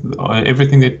agree with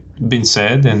everything that's been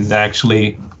said, and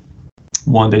actually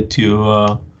wanted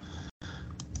to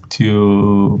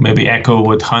maybe echo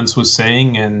what Hans was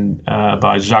saying and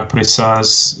about Jacques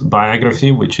Pressat's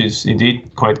biography, which is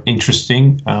indeed quite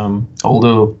interesting.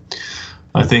 Although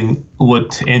I think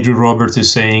what Andrew Roberts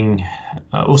is saying,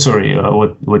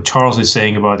 what Charles is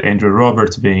saying about Andrew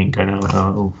Roberts being kind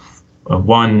of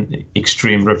one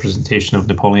extreme representation of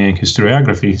Napoleonic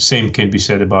historiography, same can be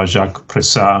said about Jacques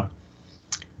Pressat,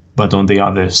 but on the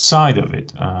other side of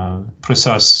it,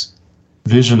 Pressat's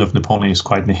vision of Napoleon is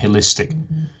quite nihilistic,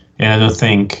 and I don't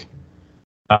think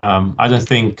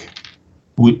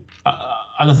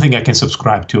I can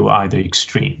subscribe to either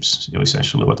extremes.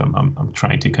 Essentially, what I'm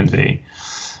trying to convey,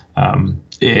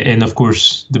 and of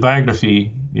course, the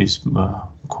biography is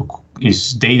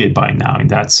dated by now in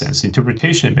that sense.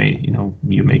 Interpretation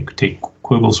you may take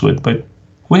quibbles with, but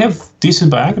we have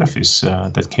decent biographies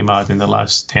that came out in the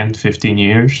last 10, 15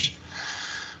 years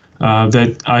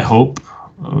that I hope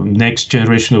next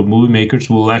generation of movie makers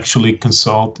will actually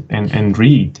consult and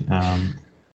read.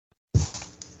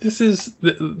 This is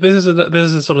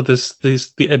sort of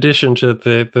the addition to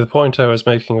the point I was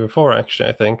making before, actually,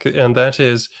 I think, and that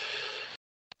is,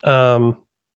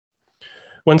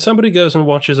 when somebody goes and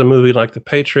watches a movie like The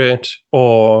Patriot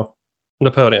or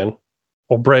Napoleon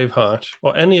or Braveheart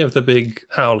or any of the big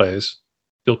howlers,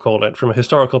 you'll call it, from a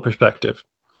historical perspective,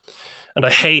 and I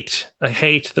hate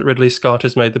that Ridley Scott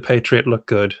has made The Patriot look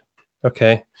good.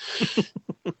 Okay.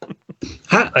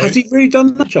 Has he really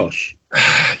done that, Josh?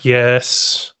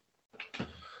 Yes.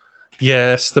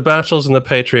 Yes, the battles in The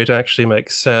Patriot actually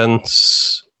make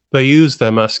sense. They use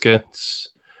their muskets.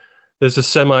 There's a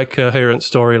semi-coherent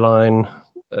storyline.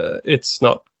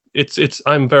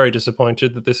 I'm very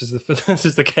disappointed that this is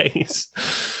the case.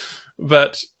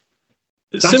 But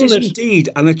that is indeed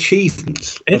an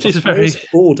achievement. It is very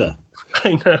order.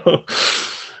 I know.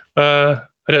 I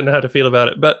don't know how to feel about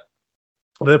it. But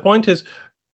the point is,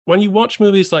 when you watch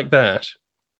movies like that,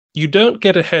 you don't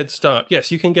get a head start.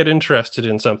 Yes, you can get interested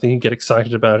in something, you get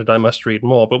excited about it, I must read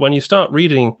more. But when you start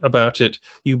reading about it,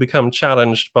 you become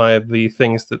challenged by the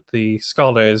things that the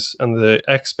scholars and the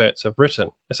experts have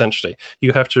written, essentially.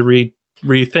 You have to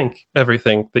rethink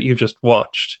everything that you've just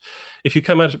watched. If you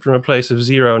come at it from a place of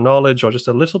zero knowledge or just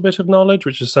a little bit of knowledge,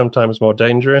 which is sometimes more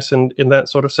dangerous in that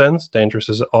sort of sense, dangerous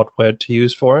is an odd word to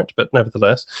use for it, but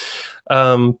nevertheless,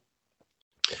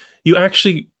 you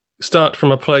actually start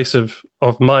from a place of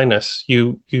minus.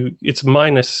 It's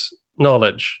minus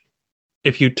knowledge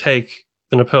if you take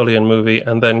the Napoleon movie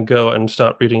and then go and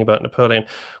start reading about Napoleon.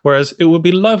 Whereas it would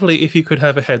be lovely if you could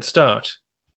have a head start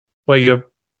where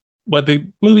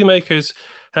the movie makers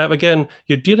have, again,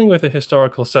 you're dealing with a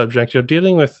historical subject, you're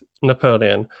dealing with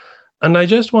Napoleon. And I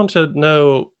just want to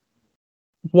know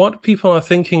what people are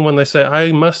thinking when they say,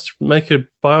 I must make a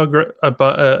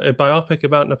biopic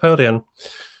about Napoleon.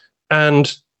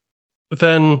 And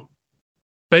then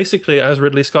basically, as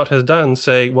Ridley Scott has done,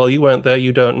 say, well, you weren't there,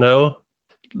 you don't know.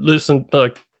 Listen,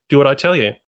 do what I tell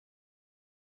you.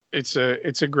 It's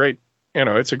a great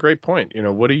point.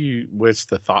 What's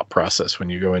the thought process when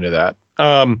you go into that?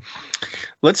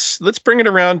 Let's bring it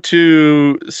around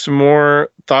to some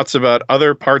more thoughts about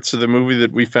other parts of the movie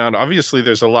that we found. Obviously,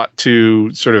 there's a lot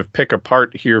to sort of pick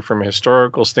apart here from a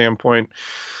historical standpoint.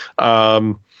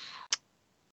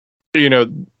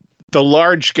 The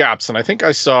large gaps, and I think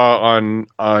I saw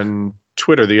on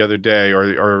Twitter the other day,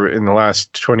 or in the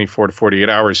last 24 to 48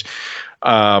 hours.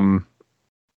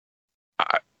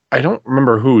 I don't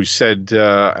remember who said,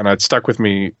 and it stuck with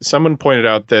me. Someone pointed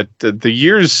out that the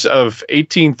years of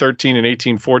 1813 and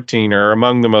 1814 are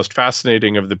among the most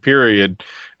fascinating of the period,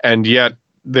 and yet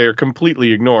they're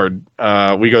completely ignored.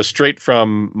 We go straight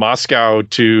from Moscow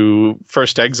to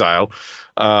first exile,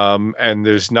 and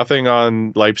there's nothing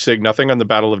on Leipzig, nothing on the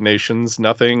Battle of Nations,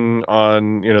 nothing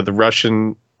on the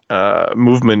Russian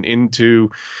movement into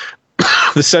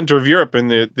the center of Europe, and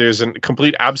there's a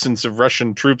complete absence of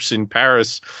Russian troops in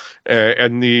Paris,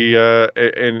 and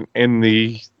in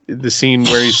the scene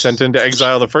where he's sent into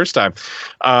exile the first time.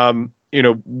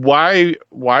 Why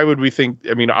would we think?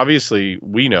 I mean, obviously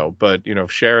we know, but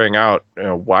sharing out,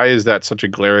 why is that such a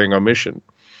glaring omission?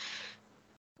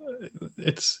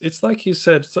 It's like you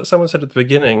said. Someone said at the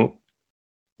beginning,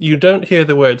 you don't hear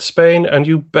the word Spain, and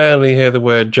you barely hear the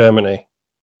word Germany.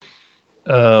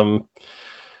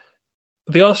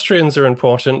 The Austrians are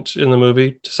important in the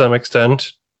movie to some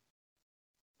extent,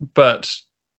 but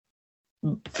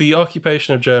the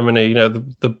occupation of Germany,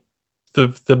 the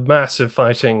massive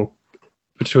fighting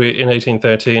in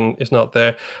 1813 is not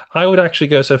there. I would actually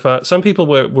go so far. Some people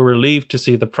were relieved to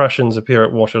see the Prussians appear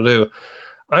at Waterloo.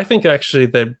 I think actually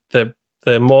they're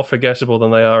more forgettable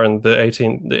than they are in the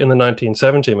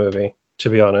 1970 movie. To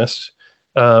be honest,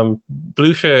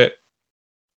 Blücher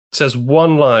says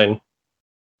one line,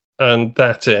 and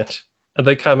that's it. And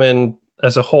they come in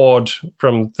as a horde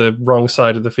from the wrong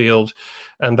side of the field,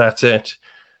 and that's it.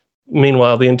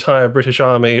 Meanwhile, the entire British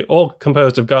army, all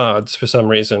composed of guards for some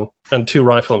reason, and 2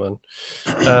 riflemen,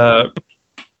 win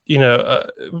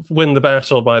the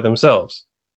battle by themselves.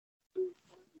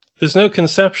 There's no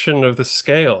conception of the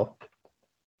scale.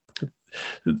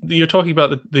 You're talking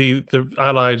about the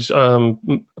Allied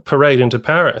parade into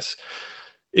Paris.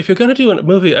 If you're going to do a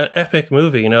movie, an epic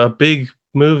movie, a big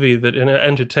movie that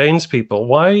entertains people,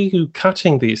 why are you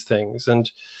cutting these things,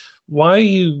 and why are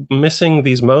you missing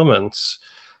these moments?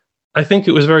 I think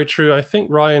it was very true. I think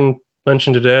Ryan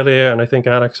mentioned it earlier, and I think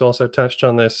Alex also touched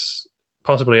on this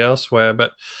possibly elsewhere,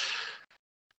 but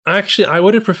actually I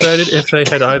would have preferred it if they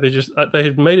had either they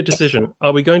had made a decision.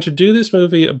 Are we going to do this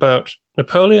movie about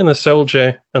Napoleon the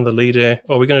soldier and the leader,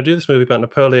 or are we going to do this movie about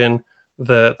Napoleon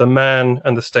the man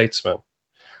and the statesman?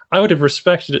 I would have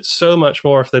respected it so much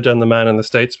more if they'd done the man and the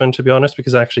statesman, to be honest,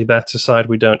 because actually that's a side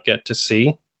we don't get to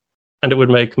see. And it would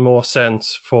make more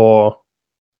sense for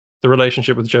the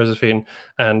relationship with Josephine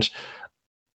and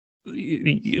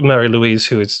Mary Louise,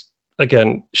 who is,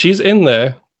 again, she's in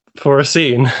there for a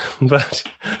scene, but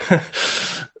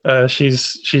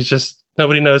she's just,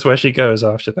 nobody knows where she goes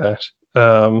after that.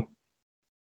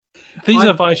 These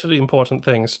are vitally important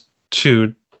things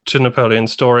to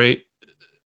Napoleon's story.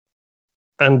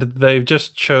 And they've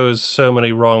just chose so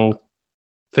many wrong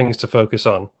things to focus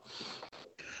on.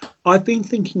 I've been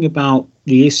thinking about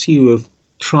the issue of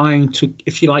trying to,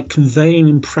 if you like, convey an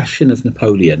impression of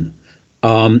Napoleon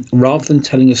rather than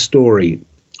telling a story.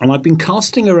 And I've been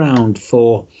casting around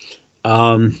for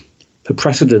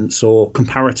precedents or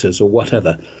comparators or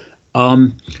whatever.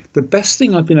 The best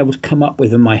thing I've been able to come up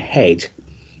with in my head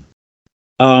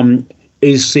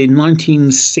is the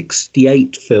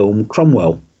 1968 film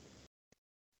Cromwell,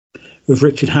 with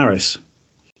Richard Harris.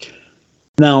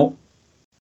 Now,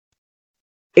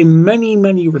 in many,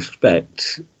 many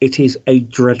respects, it is a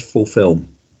dreadful film.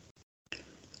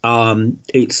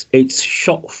 It's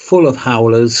shot full of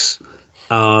howlers.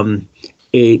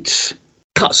 It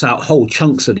cuts out whole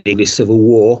chunks of the English Civil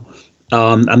War.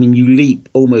 You leap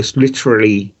almost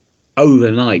literally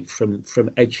overnight from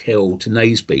Edge Hill to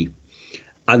Naseby,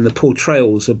 and the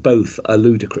portrayals of both are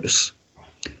ludicrous.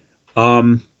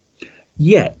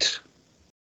 Yet,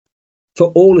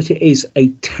 for all that it is a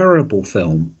terrible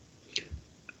film,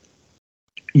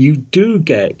 you do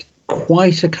get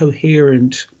quite a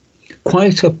coherent,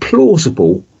 quite a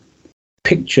plausible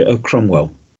picture of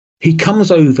Cromwell. He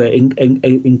comes over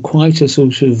in quite a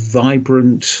sort of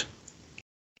vibrant,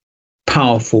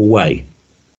 powerful way.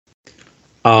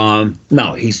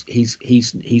 No,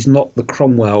 he's not the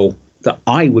Cromwell that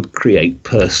I would create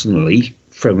personally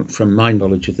from my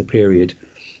knowledge of the period,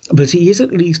 but he is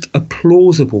at least a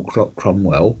plausible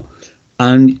Cromwell,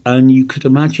 and you could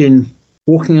imagine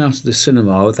walking out of the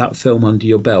cinema with that film under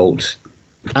your belt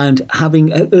and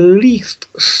having at least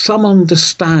some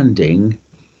understanding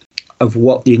of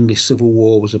what the English Civil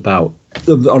War was about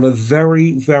on a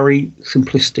very, very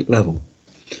simplistic level.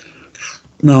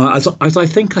 Now, as I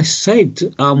think I said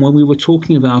when we were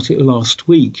talking about it last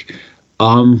week,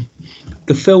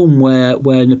 the film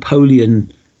where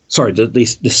Napoleon,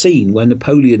 the scene where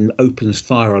Napoleon opens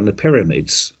fire on the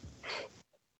pyramids,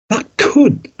 that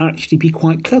could actually be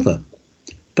quite clever.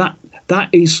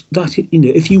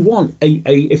 If you want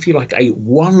a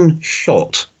one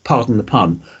shot, pardon the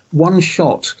pun, one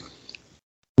shot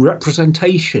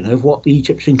representation of what the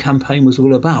Egyptian campaign was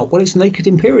all about, well, it's naked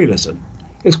imperialism.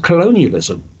 It's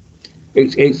colonialism.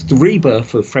 It's the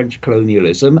rebirth of French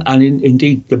colonialism, and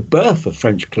indeed the birth of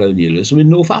French colonialism in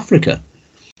North Africa.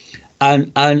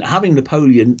 And having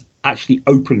Napoleon actually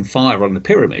open fire on the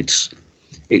pyramids,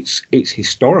 it's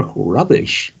historical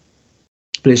rubbish,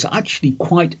 but it's actually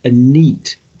quite a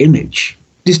neat image.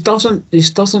 This doesn't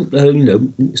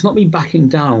it's not me backing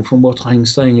down from what I'm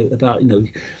saying about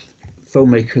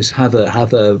filmmakers have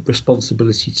a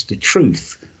responsibility to the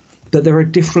truth. That there are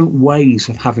different ways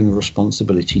of having a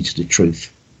responsibility to the truth.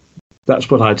 That's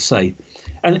what I'd say.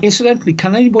 And incidentally,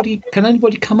 can anybody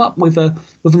come up with an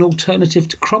alternative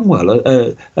to Cromwell,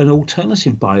 an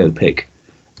alternative biopic?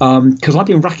 Because I've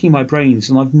been racking my brains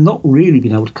and I've not really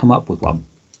been able to come up with one.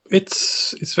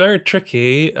 It's very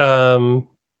tricky. Alex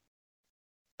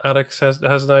has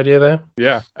an idea there.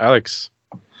 Yeah, Alex.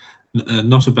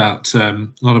 Not about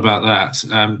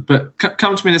that. But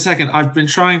come to me in a second. I've been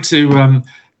trying to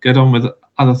get on with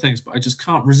other things, but I just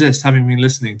can't resist having been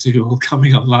listening to you all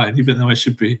coming online, even though I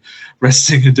should be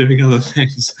resting and doing other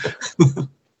things.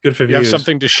 Good for you. You have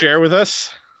something to share with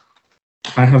us?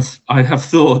 I have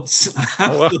thoughts.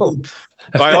 Well,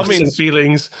 by all means,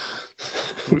 feelings.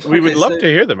 We would love to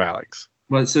hear them, Alex.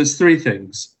 Well, so it's three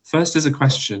things. First is a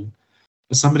question.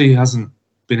 For somebody who hasn't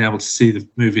been able to see the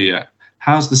movie yet,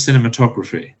 how's the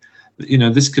cinematography?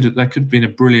 There could have been a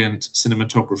brilliant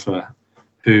cinematographer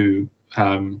who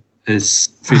is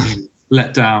feeling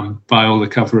let down by all the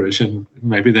coverage, and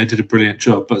maybe they did a brilliant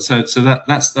job. But so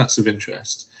that's of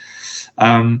interest.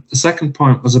 The second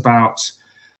point was about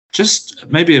just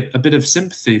maybe a bit of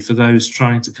sympathy for those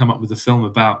trying to come up with a film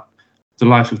about the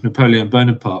life of Napoleon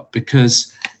Bonaparte,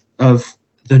 because of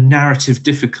the narrative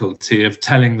difficulty of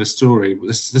telling the story.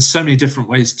 There's so many different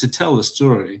ways to tell the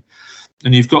story,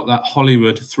 and you've got that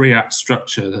Hollywood 3-act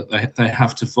structure that they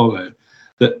have to follow.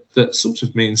 That sort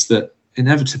of means that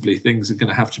inevitably things are going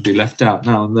to have to be left out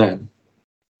now and then.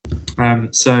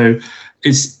 So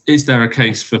is there a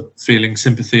case for feeling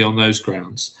sympathy on those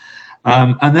grounds?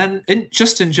 And then in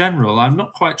general, I'm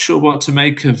not quite sure what to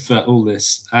make of all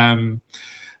this,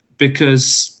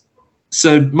 because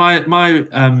so my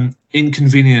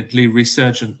inconveniently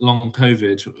resurgent long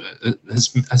COVID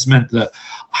has meant that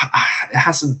it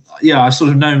hasn't. Yeah, I've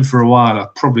sort of known for a while I'm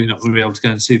probably not going to be able to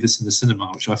go and see this in the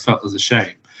cinema, which I felt was a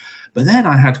shame. But then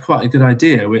I had quite a good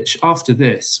idea, which after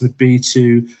this would be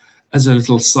to, as a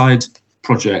little side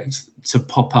project, to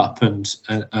pop up and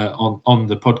on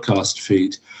the podcast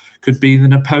feed, could be the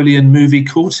Napoleon Movie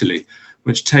Quarterly,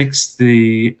 which takes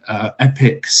the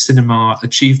epic cinema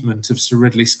achievement of Sir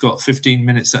Ridley Scott 15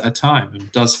 minutes at a time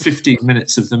and does 15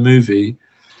 minutes of the movie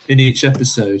in each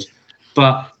episode.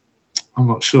 But I'm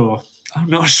not sure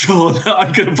that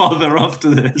I'm going to bother after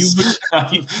this.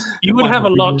 You would have a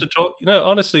lot to talk.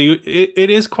 Honestly, it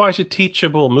is quite a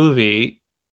teachable movie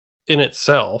in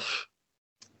itself.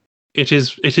 It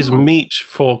is meat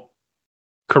for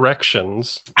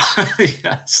corrections.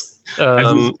 Yes.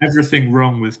 Everything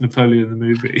wrong with Napoleon the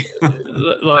movie.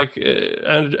 Like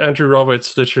Andrew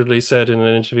Roberts literally said in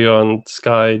an interview on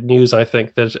Sky News, I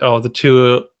think, that the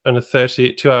 2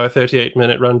 hour 38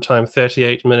 minute runtime,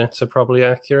 38 minutes are probably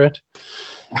accurate.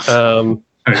 Very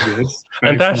good.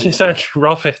 And that is Andrew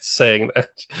Roberts saying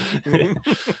that.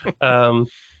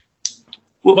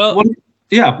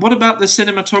 What about the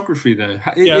cinematography though?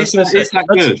 Is that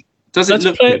good? Does it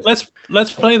look good?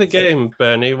 Let's play the game,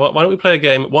 Bernie. Why don't we play a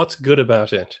game? What's good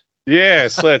about it?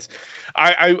 Yes, let's.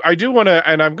 I do want to,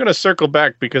 and I'm going to circle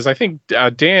back because I think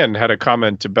Dan had a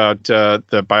comment about the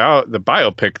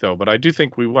biopic, though. But I do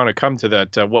think we want to come to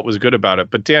that. What was good about it?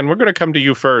 But Dan, we're going to come to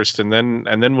you first, and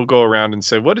then we'll go around and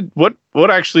say what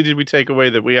actually did we take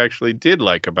away that we actually did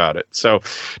like about it. So,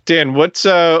 Dan, what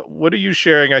are you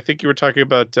sharing? I think you were talking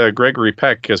about Gregory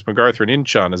Peck as MacArthur and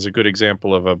Inchon as a good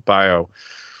example of a bio.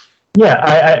 Yeah,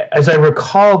 I as I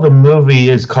recall, the movie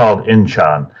is called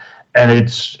Inchon. And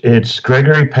it's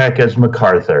Gregory Peck as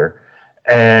MacArthur,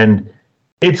 and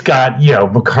it's got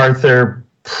MacArthur.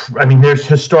 I mean, there's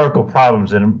historical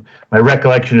problems, and my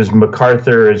recollection is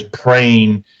MacArthur is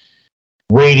praying,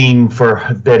 waiting for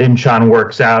that Inchon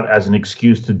works out as an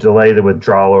excuse to delay the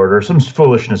withdrawal order, some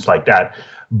foolishness like that.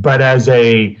 But as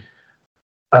a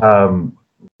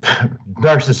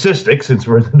narcissistic, since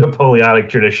we're in the Napoleonic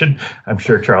tradition, I'm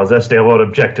sure Charles Esdale won't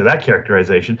object to that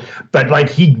characterization. But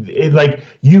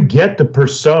you get the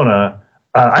persona.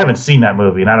 I haven't seen that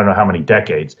movie, and I don't know how many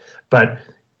decades, but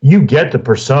you get the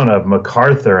persona of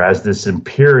MacArthur as this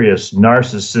imperious,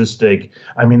 narcissistic.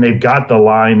 I mean, they've got the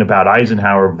line about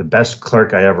Eisenhower, the best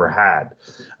clerk I ever had.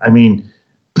 I mean,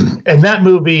 and that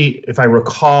movie, if I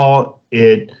recall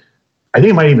it, I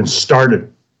think it might even start at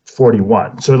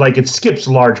 41. So it skips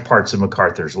large parts of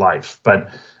MacArthur's life,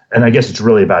 and I guess it's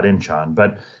really about Inchon,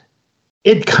 but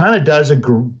it kind of does a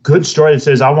good story that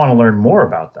says, I want to learn more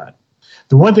about that.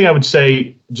 The one thing I would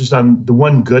say, just on the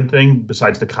one good thing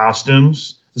besides the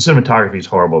costumes, the cinematography is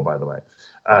horrible, by the way.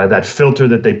 That filter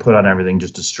that they put on everything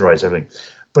just destroys everything.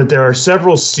 But there are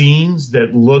several scenes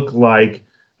that look like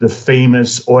the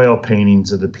famous oil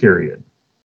paintings of the period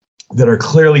that are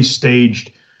clearly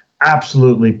staged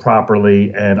absolutely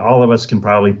properly, and all of us can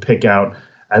probably pick out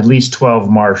at least 12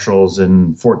 marshals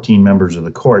and 14 members of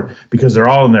the court because they're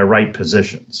all in their right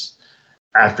positions.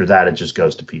 After that, it just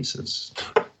goes to pieces.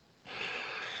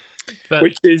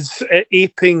 Which is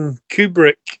aping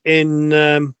Kubrick in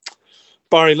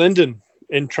Barry Lyndon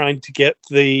in trying to get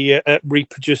the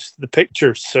reproduce the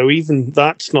pictures. So even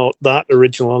that's not that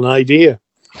original an idea.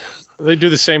 They do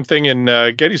the same thing in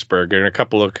Gettysburg in a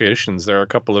couple of locations. There are a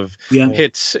couple of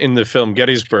hits in the film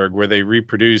Gettysburg where they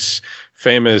reproduce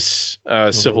famous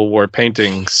Civil War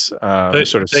paintings,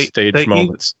 staged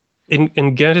moments.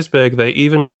 In Gettysburg, they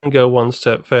even go one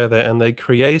step further and they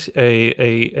create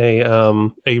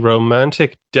a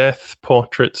romantic death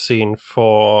portrait scene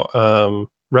for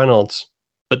Reynolds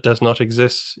that does not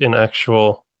exist in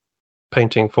actual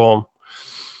painting form.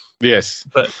 Yes,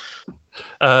 but.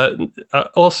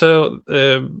 Also,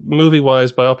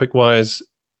 movie-wise, biopic-wise,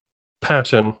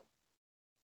 Patton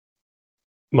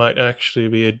might actually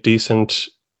be a decent.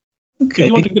 Okay. If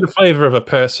you want to get a flavour of a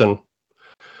person,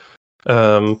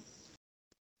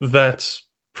 that's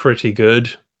pretty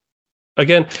good.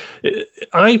 Again,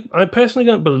 I personally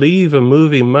don't believe a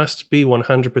movie must be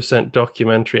 100%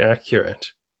 documentary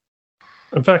accurate.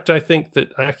 In fact, I think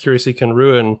that accuracy can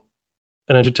ruin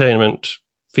an entertainment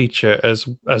feature as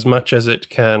much as it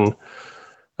can,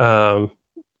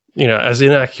 as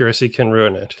inaccuracy can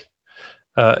ruin it.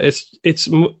 It's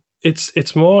more.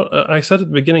 I said at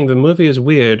the beginning, the movie is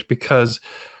weird because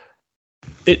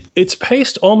it's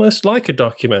paced almost like a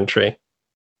documentary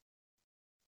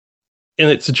in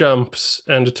its jumps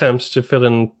and attempts to fill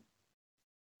in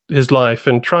his life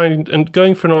and trying and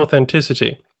going for an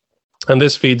authenticity. And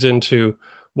this feeds into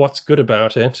what's good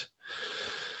about it.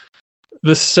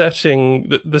 The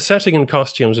setting and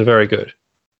costumes are very good.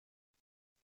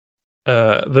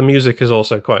 The music is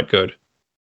also quite good.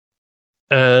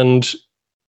 And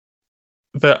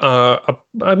there are,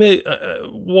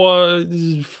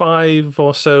 5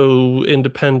 or so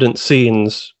independent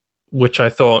scenes, which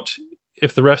I thought,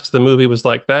 if the rest of the movie was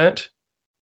like that,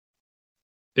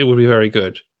 it would be very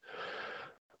good.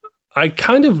 I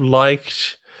kind of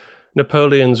liked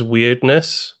Napoleon's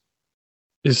weirdness,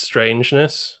 his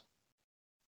strangeness.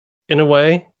 In a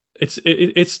way,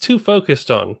 it's too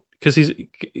focused on because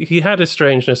he had a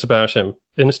strangeness about him,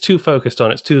 and it's too focused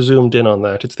on. It's too zoomed in on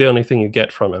that. It's the only thing you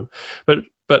get from him. But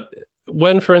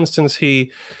when, for instance,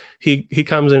 he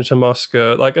comes into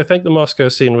Moscow, like I think the Moscow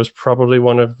scene was probably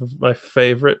one of my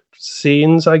favorite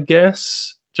scenes, I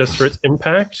guess, just for its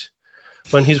impact.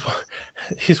 When he's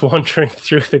wandering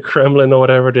through the Kremlin or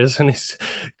whatever it is, and he's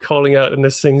calling out in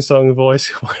a sing-song voice,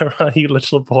 "Where are you,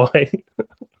 little boy?"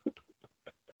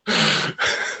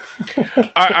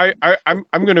 I'm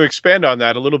going to expand on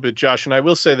that a little bit, Josh, and I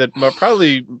will say that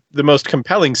probably the most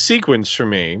compelling sequence for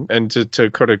me, and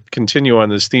to kind of continue on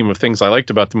this theme of things I liked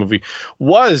about the movie,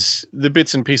 was the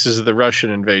bits and pieces of the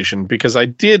Russian invasion, because I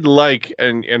did like,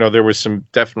 and there was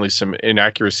definitely some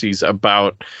inaccuracies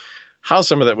about how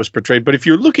some of that was portrayed. But if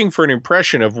you're looking for an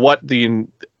impression of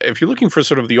if you're looking for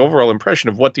sort of the overall impression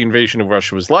of what the invasion of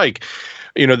Russia was like,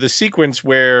 the sequence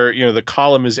where, the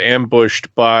column is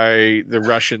ambushed by the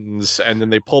Russians and then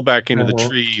they pull back into the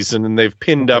trees and then they've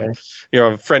pinned up,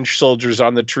 French soldiers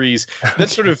on the trees.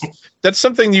 That's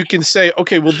something you can say,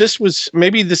 okay, well,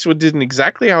 maybe this didn't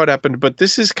exactly how it happened, but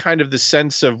this is kind of the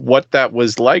sense of what that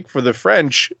was like for the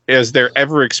French as they're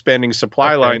ever expanding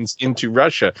supply lines into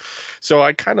Russia. So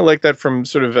I kind of like that from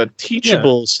sort of a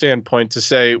teachable standpoint to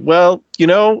say, well,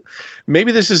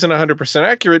 maybe this isn't 100%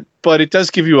 accurate, but it does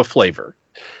give you a flavor.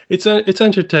 It's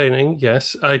entertaining,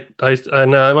 yes. I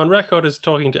know I'm on record as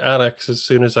talking to Alex as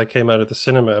soon as I came out of the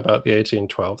cinema about the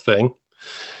 1812 thing.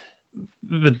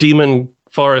 The demon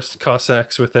forest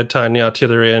Cossacks with their tiny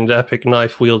artillery and epic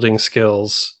knife-wielding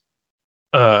skills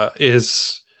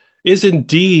is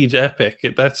indeed epic.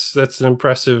 That's an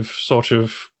impressive sort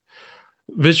of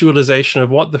visualization of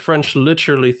what the French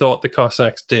literally thought the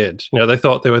Cossacks did. They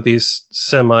thought they were these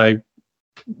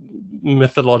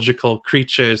semi-mythological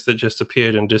creatures that just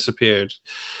appeared and disappeared.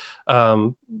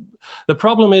 The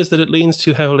problem is that it leans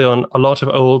too heavily on a lot of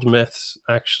old myths,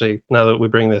 actually, now that we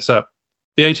bring this up.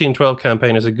 The 1812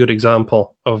 campaign is a good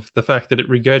example of the fact that it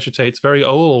regurgitates very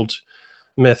old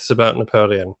myths about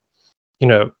Napoleon.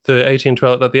 The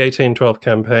 1812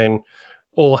 campaign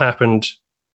all happened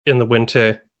in the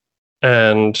winter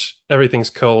and everything's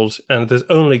cold and there's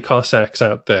only Cossacks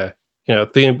out there.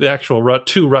 The actual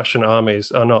two Russian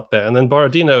armies are not there. And then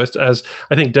Borodino, as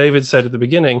I think David said at the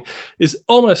beginning, is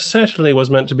almost certainly was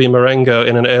meant to be Marengo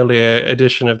in an earlier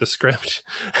edition of the script.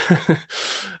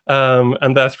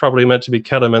 And that's probably meant to be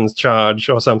Kellerman's charge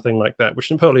or something like that,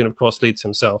 which Napoleon, of course, leads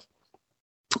himself.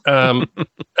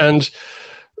 And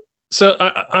so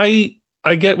I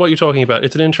get what you're talking about.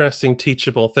 It's an interesting,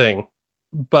 teachable thing.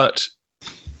 But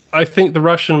I think the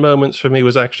Russian moments for me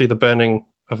was actually the burning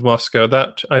of Moscow.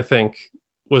 That, I think,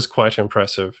 was quite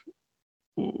impressive.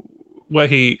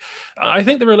 I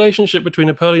think the relationship between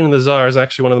Napoleon and the Tsar is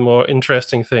actually one of the more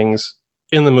interesting things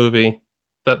in the movie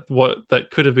that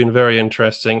could have been very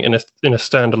interesting in a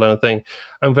standalone thing.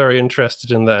 I'm very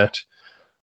interested in that.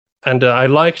 And I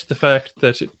liked the fact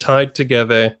that it tied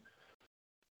together.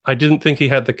 I didn't think he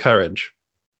had the courage.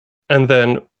 And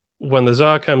then when the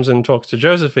Tsar comes and talks to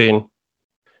Josephine,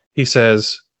 he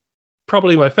says,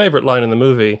 probably my favorite line in the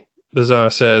movie, the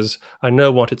Tsar says, "I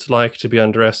know what it's like to be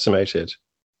underestimated."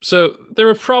 So there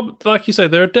are like you say,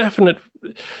 there are definite.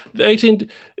 They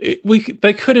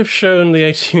could have shown the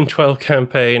 1812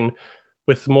 campaign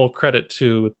with more credit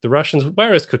to the Russians.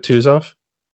 Where is Kutuzov?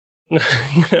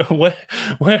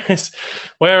 Where's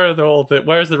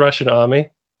the Russian army?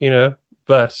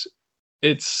 But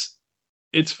it's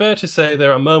fair to say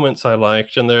there are moments I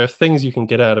liked, and there are things you can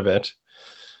get out of it.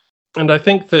 And I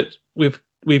think that we've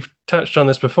touched on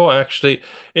this before. Actually,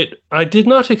 I did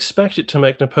not expect it to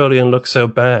make Napoleon look so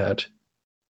bad,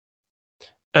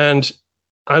 and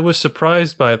I was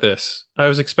surprised by this. I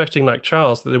was expecting, like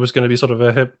Charles, that there was going to be sort of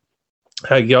a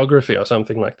hagiography or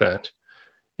something like that.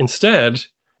 Instead,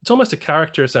 it's almost a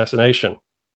character assassination.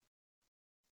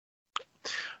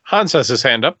 Hans has his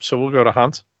hand up, so we'll go to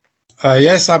Hans.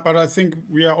 Yes, but I think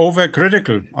we are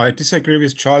overcritical. I disagree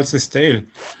with Charles Estelle.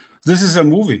 This is a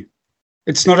movie.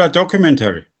 It's not a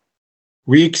documentary.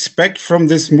 We expect from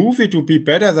this movie to be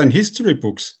better than history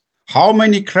books. How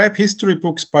many crap history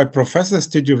books by professors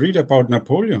did you read about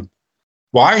Napoleon?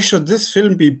 Why should this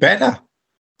film be better?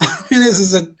 I mean,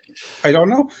 I don't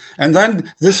know. And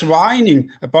then this whining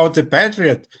about the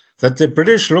Patriot, that the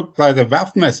British looked like the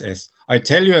Waffen-SS. I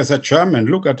tell you as a German,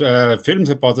 look at films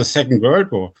about the Second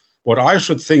World War, what I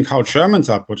should think how Germans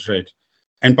are portrayed.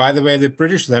 And by the way, the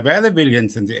British, they were the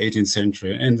villains in the 18th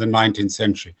century, in the 19th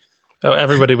century. Oh,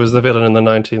 everybody was the villain in the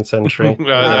 19th century.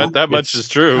 That much is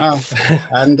true.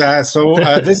 So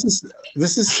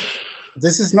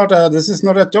this is not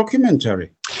a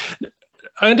documentary.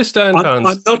 I understand, Hans.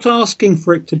 I'm not asking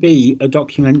for it to be a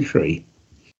documentary.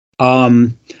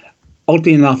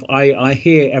 Oddly enough, I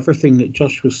hear everything that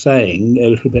Josh was saying a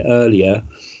little bit earlier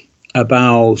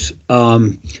about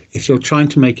if you're trying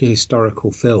to make a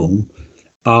historical film,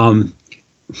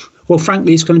 well,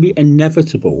 frankly, it's going to be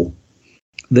inevitable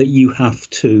that you have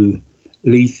to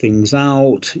leave things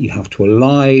out, you have to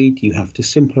elide, you have to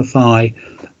simplify.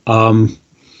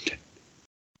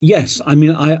 Yes, I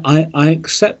mean, I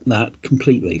accept that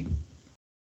completely.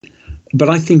 But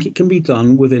I think it can be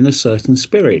done within a certain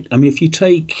spirit. I mean, if you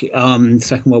take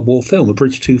Second World War film, A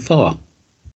Bridge Too Far,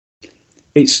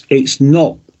 it's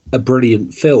not a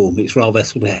brilliant film. It's rather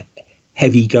sort of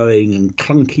heavy going and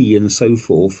clunky and so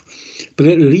forth. But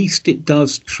at least it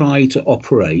does try to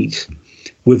operate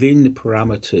within the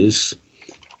parameters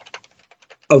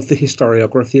of the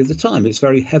historiography of the time. It's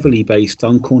very heavily based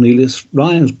on Cornelius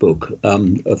Ryan's book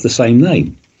of the same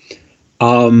name.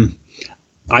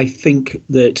 I think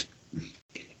that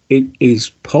it is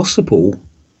possible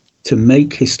to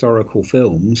make historical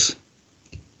films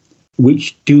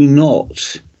which do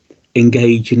not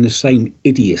engage in the same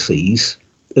idiocies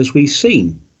as we've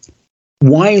seen.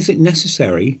 Why is it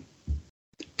necessary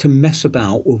to mess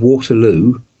about with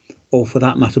Waterloo, or for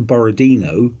that matter,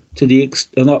 Borodino, to the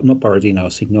not Borodino, I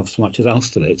was thinking of so much as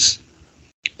Austerlitz,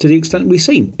 to the extent we've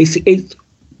seen?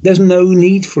 There's no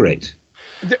need for it.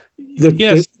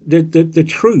 The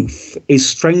truth is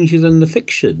stranger than the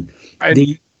fiction.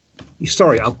 I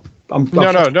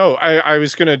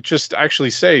was going to just actually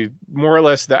say more or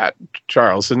less that,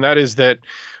 Charles, and that is that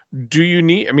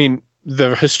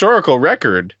the historical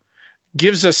record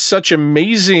gives us such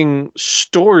amazing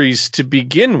stories to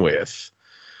begin with.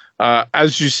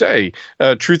 As you say,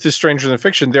 truth is stranger than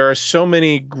fiction. There are so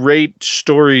many great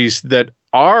stories that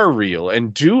are real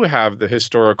and do have the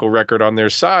historical record on their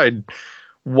side.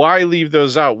 Why leave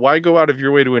those out? Why go out of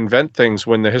your way to invent things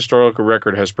when the historical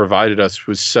record has provided us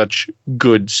with such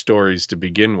good stories to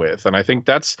begin with? And I think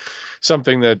that's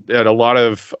something that a lot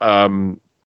of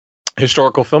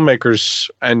historical filmmakers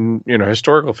and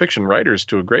historical fiction writers,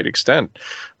 to a great extent,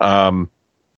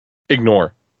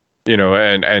 ignore.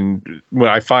 And when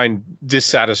I find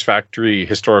dissatisfactory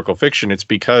historical fiction, it's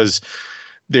because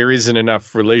there isn't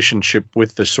enough relationship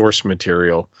with the source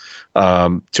material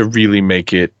to really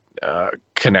make it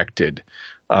connected.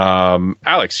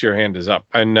 Alex, your hand is up.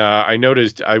 And I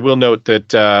will note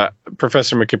that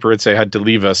Professor McKipperitze had to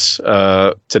leave us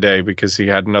today because he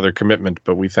had another commitment,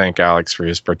 but we thank Alex for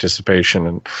his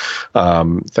participation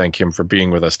and thank him for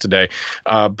being with us today.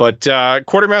 But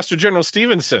Quartermaster General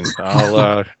Stevenson,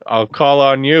 I'll call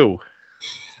on you.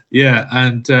 Yeah,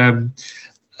 and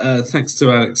thanks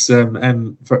to Alex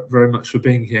very much for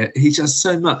being here. He does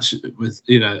so much with,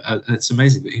 it's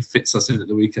amazing that he fits us in at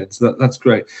the weekend. So that's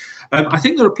great. I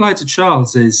think the reply to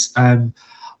Charles is,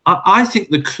 I think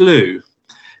the clue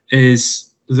is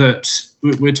that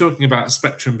we're talking about a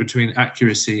spectrum between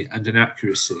accuracy and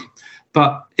inaccuracy.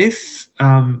 But if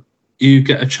you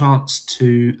get a chance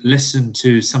to listen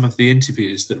to some of the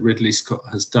interviews that Ridley Scott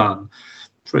has done,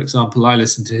 for example, I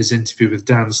listened to his interview with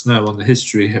Dan Snow on the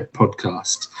History Hit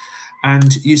podcast,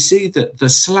 and you see that the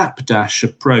slapdash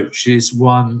approach is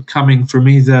one coming from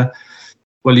either,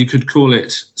 well, you could call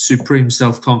it supreme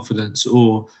self-confidence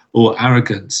or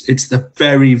arrogance. It's the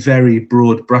very, very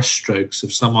broad brushstrokes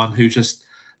of someone who just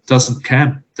doesn't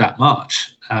care that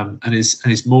much and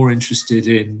is more interested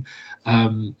in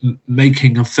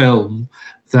making a film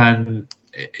than,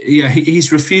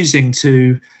 he's refusing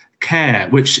to care,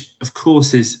 which of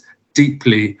course is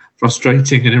deeply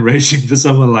frustrating and enraging for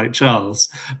someone like Charles,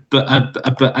 but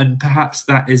perhaps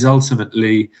that is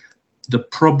ultimately the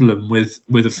problem with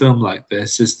a film like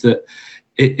this, is that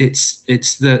it's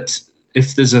that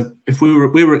if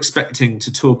we were expecting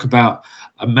to talk about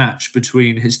a match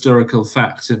between historical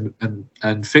fact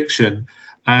and fiction,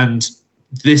 and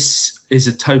this is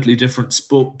a totally different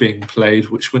sport being played,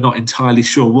 which we're not entirely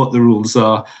sure what the rules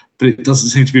are, but it doesn't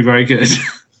seem to be very good.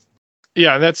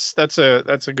 Yeah, that's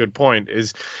a good point.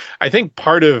 Is I think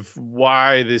part of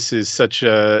why this is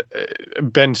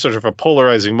been sort of a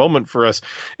polarizing moment for us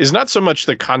is not so much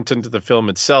the content of the film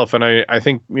itself, and I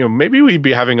think maybe we'd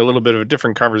be having a little bit of a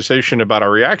different conversation about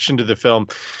our reaction to the film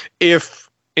if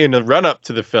in the run up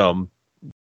to the film,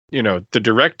 the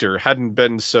director hadn't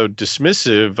been so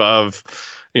dismissive of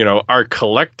our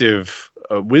collective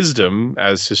wisdom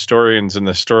as historians in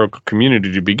the historical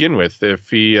community to begin with. If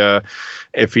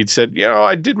he'd said,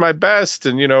 I did my best,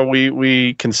 and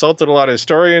we consulted a lot of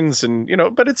historians, and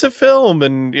but it's a film,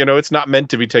 and it's not meant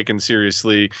to be taken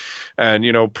seriously, and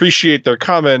appreciate their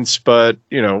comments, but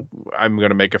I'm going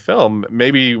to make a film.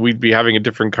 Maybe we'd be having a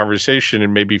different conversation,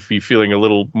 and maybe be feeling a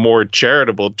little more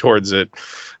charitable towards it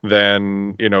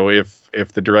than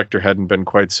if the director hadn't been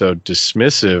quite so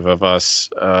dismissive of us,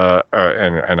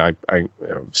 and I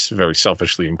very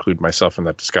selfishly include myself in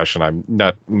that discussion. I'm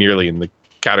not nearly in the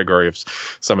category of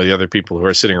some of the other people who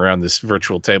are sitting around this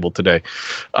virtual table today,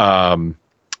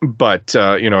 but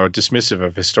dismissive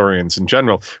of historians in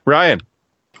general. Ryan,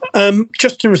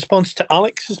 just in response to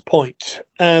Alex's point,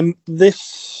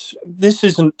 this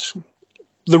isn't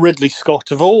the Ridley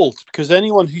Scott of old, because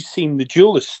anyone who's seen The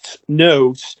Duelist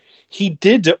knows he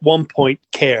did at one point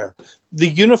care. The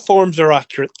uniforms are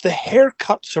accurate, the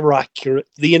haircuts are accurate,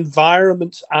 the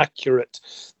environment's accurate,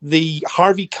 the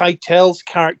Harvey Keitel's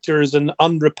character is an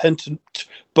unrepentant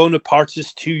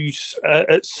Bonapartist who's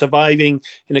surviving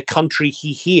in a country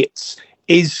he hates.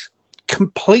 is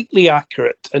completely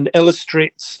accurate and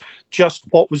illustrates just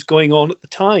what was going on at the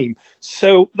time.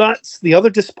 So that's the other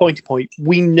disappointing point.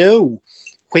 We know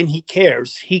when he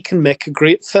cares, he can make a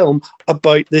great film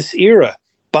about this era,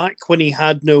 back when he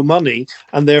had no money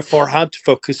and therefore had to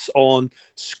focus on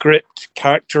script,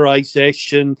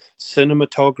 characterization,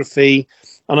 cinematography.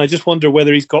 And I just wonder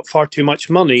whether he's got far too much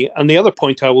money. And the other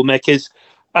point I will make is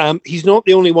he's not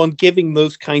the only one giving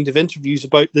those kind of interviews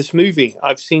about this movie.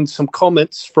 I've seen some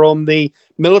comments from the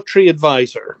military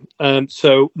advisor.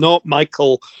 So not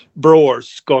Michael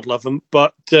Broers, God love him,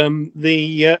 but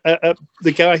the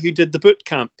guy who did the boot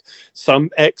camp, some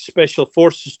ex-special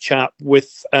forces chap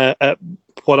with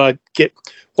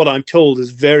what I'm told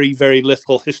is very, very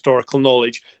little historical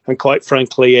knowledge and, quite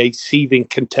frankly, a seething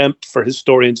contempt for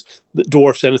historians that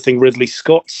dwarfs anything Ridley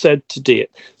Scott said to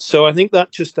date. So I think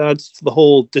that just adds to the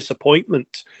whole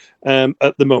disappointment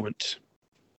at the moment.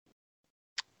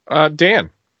 Dan?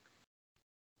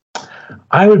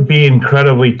 I would be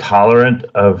incredibly tolerant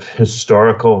of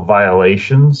historical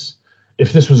violations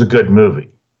if this was a good movie.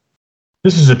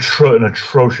 This is an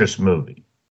atrocious movie.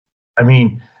 I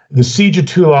mean, the Siege of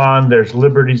Toulon, there's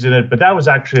liberties in it, but that was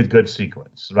actually a good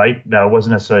sequence, right? Now, it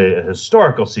wasn't necessarily a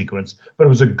historical sequence, but it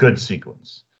was a good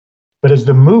sequence. But as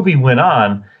the movie went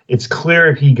on, it's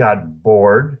clear he got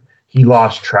bored. He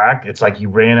lost track. It's like he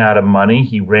ran out of money.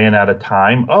 He ran out of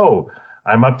time. Oh,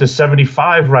 I'm up to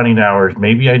 75 running hours.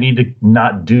 Maybe I need to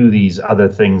not do these other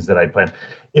things that I planned.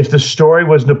 If the story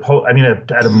was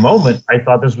at a moment, I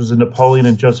thought this was a Napoleon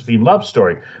and Josephine love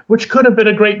story, which could have been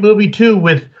a great movie too,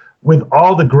 with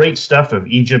all the great stuff of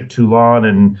Egypt, Toulon,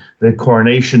 and the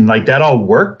coronation. Like, that all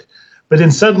worked. But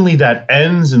then suddenly that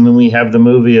ends, and then we have the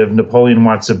movie of Napoleon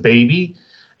wants a baby,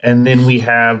 and then we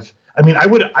have. I mean, I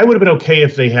would have been okay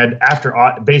if they had, after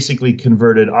basically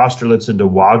converted Austerlitz into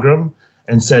Wagram,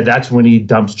 and said that's when he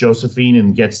dumps Josephine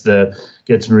and gets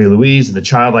Marie Louise and the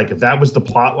child. Like, if that was the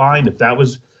plot line,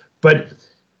 but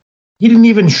he didn't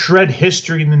even shred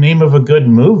history in the name of a good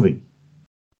movie.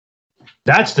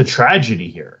 That's the tragedy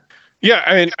here. Yeah,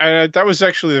 I mean, that was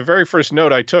actually the very first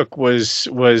note I took was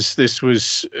this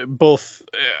was both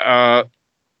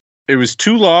it was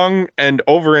too long and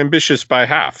overambitious by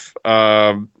half.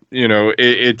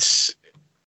 It's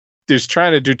there's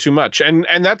trying to do too much, and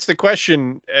that's the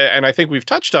question. And I think we've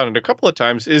touched on it a couple of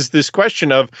times. Is this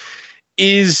question of,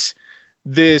 is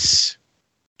this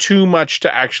too much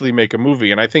to actually make a movie?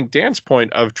 And I think Dan's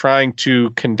point of trying to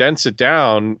condense it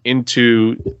down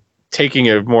into taking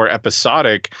a more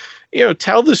episodic,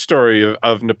 tell the story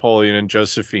of Napoleon and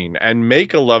Josephine and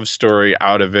make a love story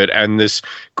out of it, and this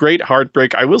great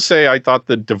heartbreak. I will say I thought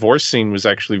the divorce scene was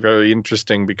actually very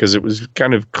interesting because it was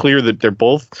kind of clear that they're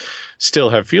both still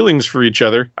have feelings for each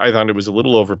other. I thought it was a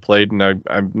little overplayed, and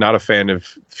I'm not a fan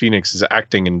of Phoenix's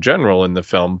acting in general in the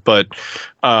film. But,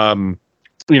 from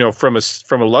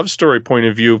a love story point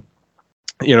of view,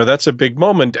 that's a big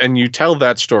moment, and you tell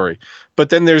that story. But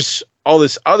then there's all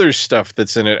this other stuff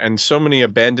that's in it, and so many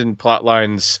abandoned plot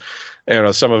lines,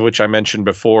 some of which I mentioned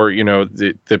before,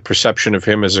 the perception of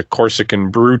him as a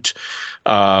Corsican brute,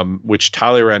 which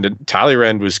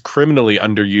Talleyrand was criminally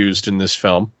underused in this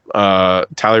film.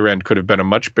 Talleyrand could have been a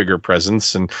much bigger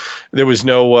presence, and there was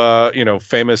no,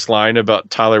 famous line about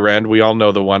Talleyrand. We all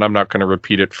know the one. I'm not going to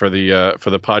repeat it for the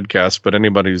podcast, but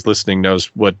anybody who's listening knows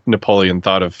what Napoleon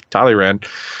thought of Talleyrand.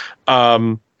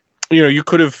 You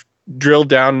could have drilled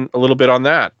down a little bit on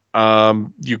that.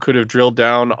 You could have drilled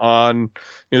down on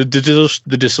the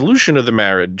dissolution of the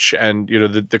marriage and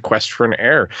the quest for an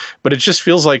heir, but it just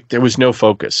feels like there was no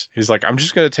focus. He's like, I'm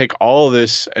just going to take all of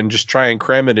this and just try and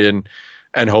cram it in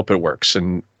and hope it works.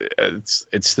 And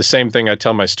it's the same thing I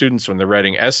tell my students when they're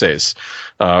writing essays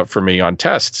for me on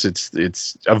tests.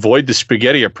 It's avoid the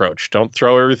spaghetti approach. Don't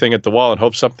throw everything at the wall and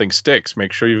hope something sticks.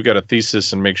 Make sure you've got a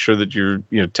thesis and make sure that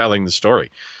you're telling the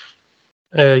story.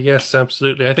 Yes,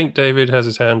 absolutely. I think David has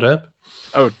his hand up.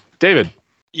 Oh, David.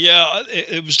 Yeah,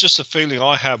 it was just a feeling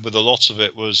I had with a lot of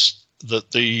it was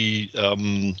that the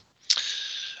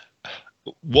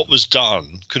what was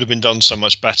done could have been done so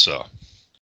much better.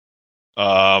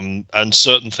 And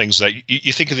certain things that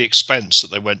you think of the expense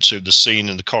that they went to, the scene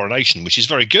in the coronation, which is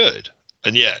very good,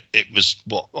 and yet it was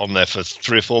on there for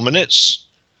 3 or 4 minutes.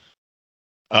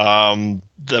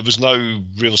 There was no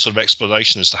real sort of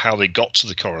explanation as to how they got to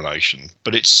the coronation,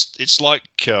 but it's like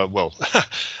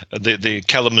the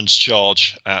Kellerman's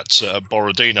charge at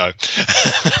Borodino.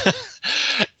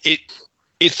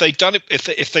 If they'd done it,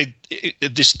 if they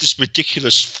this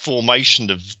ridiculous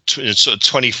formation of sort of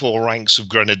 24 ranks of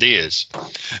grenadiers.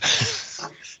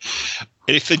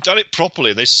 If they'd done it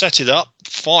properly, they set it up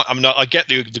fine. I mean, I get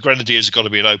the Grenadiers have got to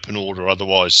be in open order,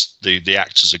 otherwise the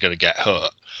actors are going to get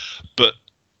hurt. But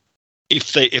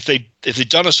if they'd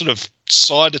done a sort of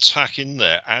side attack in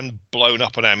there and blown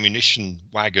up an ammunition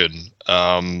wagon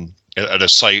at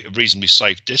a reasonably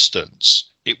safe distance,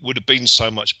 it would have been so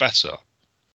much better.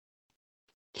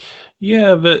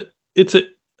 Yeah, but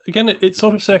it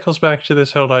sort of circles back to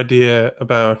this whole idea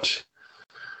about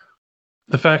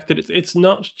the fact that it's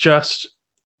not just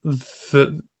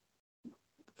the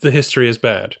history is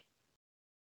bad.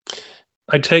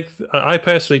 I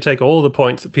personally take all the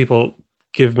points that people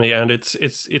give me, and it's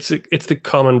the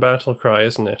common battle cry,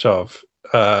 isn't it? Of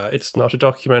it's not a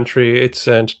documentary, it's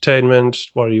entertainment.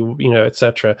 What are you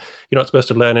etc. You're not supposed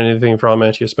to learn anything from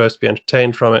it. You're supposed to be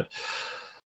entertained from it.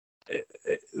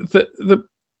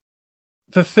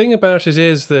 The thing about it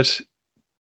is that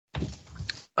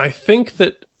I think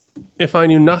that if I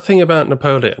knew nothing about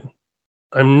Napoleon,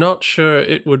 I'm not sure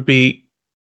it would be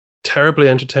terribly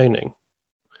entertaining.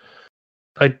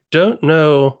 I don't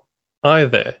know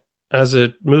either, as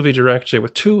a movie director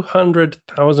with $200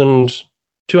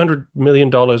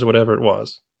 million or whatever it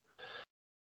was,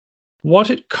 what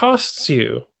it costs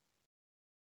you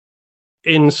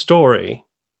in story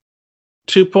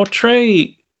to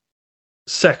portray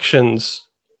sections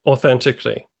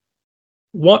authentically.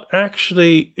 What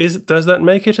actually does that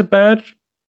make it a bad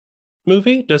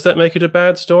movie? Does that make it a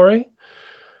bad story?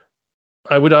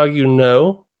 I would argue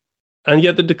no. And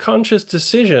yet the conscious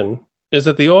decision is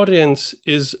that the audience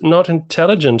is not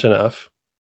intelligent enough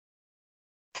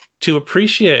to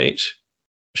appreciate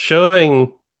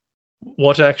showing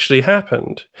what actually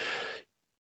happened.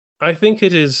 I don't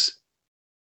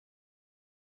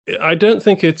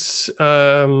think it's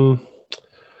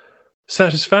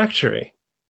satisfactory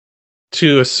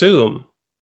to assume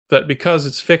that because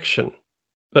it's fiction,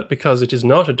 that because it is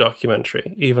not a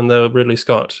documentary, even though Ridley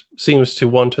Scott seems to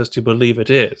want us to believe it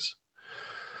is,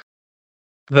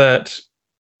 that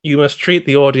you must treat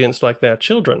the audience like they're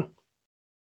children.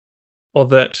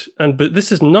 But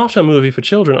this is not a movie for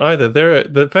children either.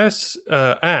 The first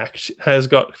act has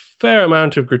got a fair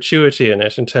amount of gratuity in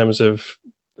it in terms of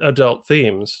adult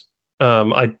themes.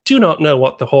 I do not know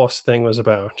what the horse thing was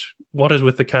about. What is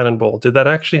with the cannonball? Did that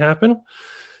actually happen?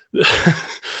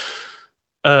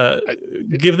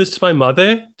 Give this to my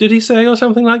mother, did he say, or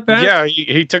something like that? Yeah,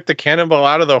 he took the cannonball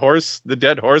out of the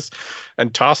dead horse,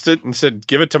 and tossed it and said,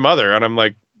 "Give it to mother." And I'm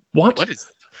like, What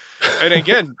is? And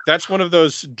again, that's one of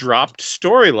those dropped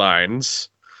storylines.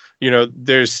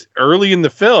 There's early in the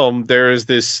film, there is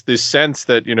this sense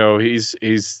that you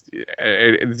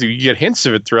get hints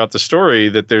of it throughout the story,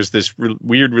 that there's this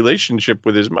weird relationship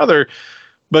with his mother,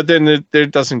 but then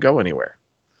it doesn't go anywhere.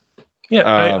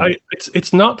 Yeah,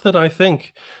 it's not that I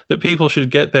think that people should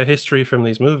get their history from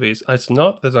these movies. It's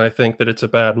not that I think that it's a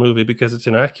bad movie because it's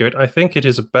inaccurate. I think it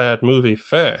is a bad movie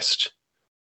first.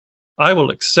 I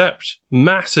will accept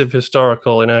massive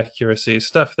historical inaccuracies,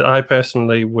 stuff that I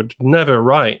personally would never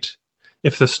write,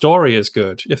 if the story is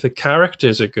good, if the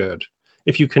characters are good.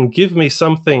 If you can give me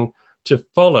something to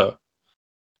follow,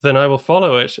 then I will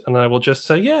follow it, and I will just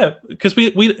say, yeah, because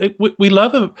we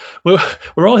love them.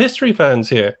 We're all history fans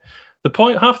here.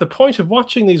 Half the point of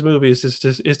watching these movies is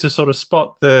to sort of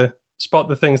spot the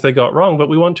things they got wrong, but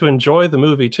we want to enjoy the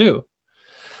movie too.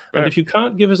 Right. And if you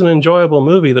can't give us an enjoyable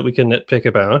movie that we can nitpick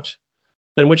about,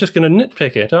 then we're just going to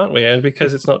nitpick it, aren't we? And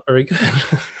because it's not very good.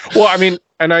 Well, I mean,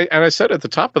 and I said at the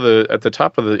top of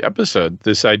the episode,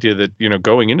 this idea that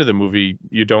going into the movie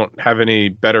you don't have any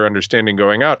better understanding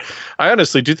going out. I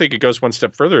honestly do think it goes one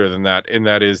step further than that. And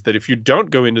that is that if you don't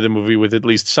go into the movie with at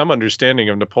least some understanding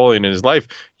of Napoleon and his life,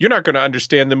 you're not going to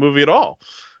understand the movie at all.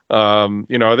 There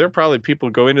are probably people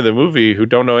go into the movie who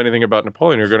don't know anything about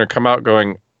Napoleon who are going to come out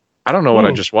going, I don't know what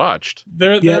I just watched.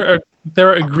 There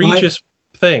are egregious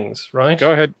things, right?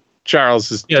 Go ahead.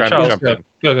 Charles is trying to jump in.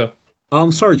 Go.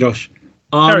 Sorry, Josh.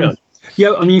 Carry on.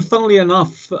 Yeah, I mean, funnily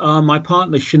enough, my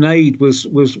partner Sinead was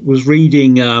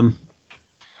reading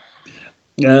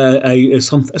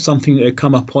something that had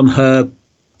come up on her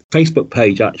Facebook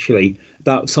page, actually,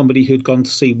 about somebody who'd gone to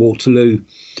see Waterloo.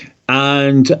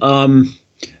 And I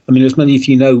mean, as many of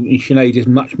you know, Sinead is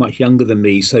much, much younger than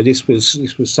me. So this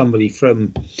was somebody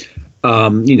from,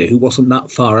 who wasn't that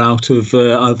far out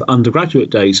of undergraduate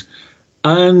days.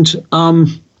 And,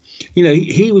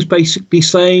 he was basically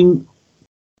saying,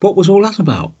 what was all that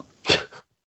about?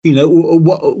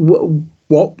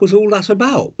 What was all that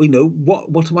about?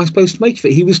 What am I supposed to make of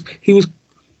it? He was.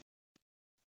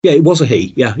 Yeah, it was a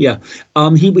he. Yeah.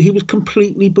 He was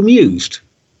completely bemused,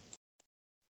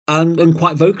 and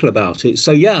quite vocal about it.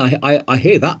 So yeah, I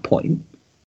hear that point.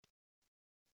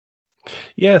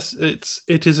 Yes,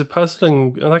 it is a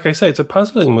puzzling. Like I say, it's a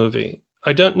puzzling movie.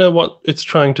 I don't know what it's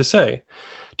trying to say.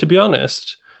 To be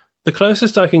honest, the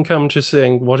closest I can come to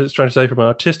seeing what it's trying to say from an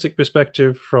artistic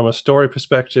perspective, from a story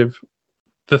perspective,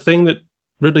 the thing that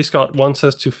Ridley Scott wants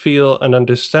us to feel and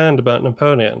understand about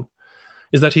Napoleon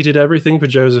is that he did everything for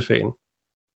Josephine.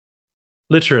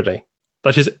 Literally.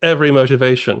 That his every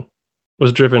motivation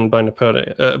was driven by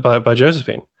Napoleon, by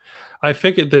Josephine. I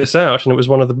figured this out, and it was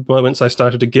one of the moments I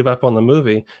started to give up on the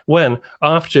movie when,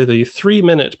 after the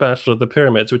 3-minute Battle of the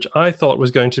Pyramids, which I thought was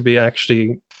going to be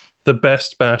actually the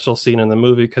best battle scene in the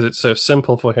movie because it's so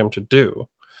simple for him to do.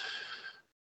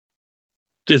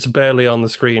 It's barely on the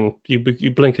screen. You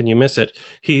blink and you miss it.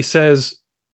 He says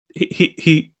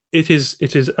it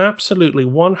is absolutely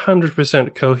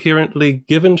 100% coherently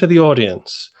given to the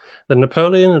audience that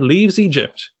Napoleon leaves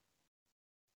Egypt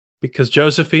because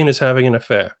Josephine is having an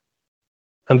affair.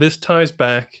 And this ties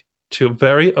back to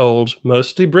very old,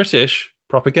 mostly British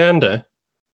propaganda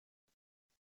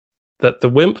that the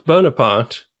wimp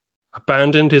Bonaparte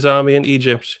abandoned his army in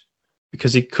Egypt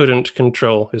because he couldn't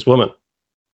control his woman.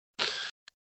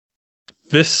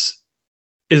 This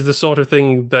is the sort of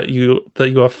thing that you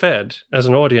are fed as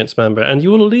an audience member, and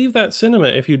you will leave that cinema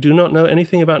if you do not know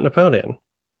anything about Napoleon,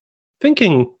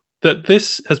 thinking that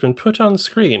this has been put on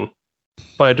screen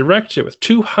by a director with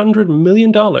 $200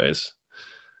 million,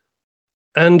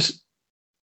 and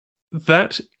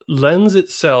that lends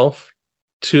itself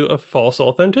to a false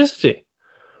authenticity.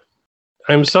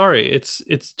 I'm sorry, it's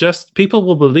just people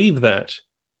will believe that.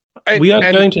 We are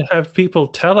going to have people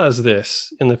tell us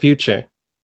this in the future.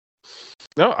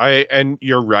 No, and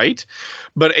you're right,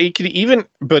 but it could even,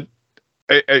 but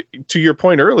to your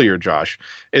point earlier, Josh,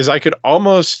 is I could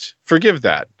almost forgive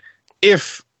that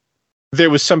if there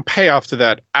was some payoff to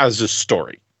that as a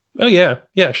story. Oh yeah,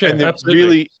 sure, and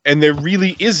absolutely. There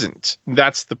really isn't.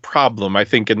 That's the problem, I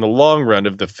think, in the long run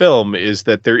of the film, is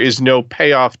that there is no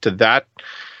payoff to that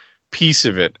piece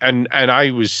of it. And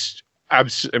I was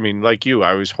like you,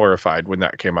 I was horrified when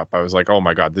that came up. I was like, oh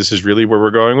my God, this is really where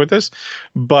we're going with this.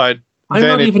 But I'm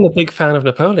not even a big fan of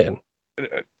Napoleon.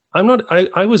 I'm not.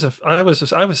 I was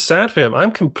sad for him.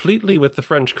 I'm completely with the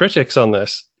French critics on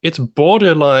this. It's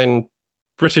borderline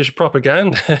British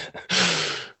propaganda.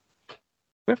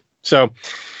 So,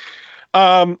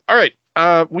 all right.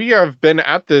 We have been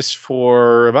at this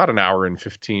for about an hour and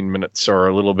 15 minutes, or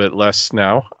a little bit less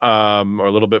now, or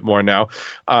a little bit more now.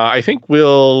 I think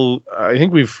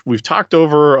we've talked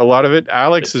over a lot of it.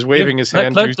 Alex is waving his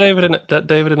hand. Let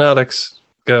David and Alex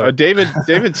go. David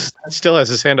still has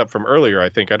his hand up from earlier. I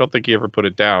don't think he ever put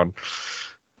it down.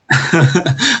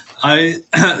 Ryan,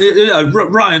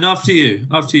 after you,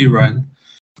 Ryan.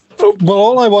 Well,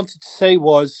 all I wanted to say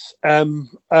was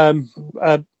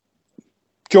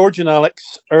George and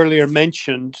Alex earlier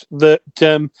mentioned that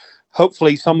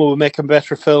hopefully someone will make a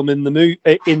better film in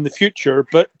the future.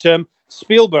 But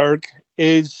Spielberg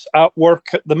is at work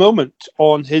at the moment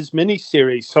on his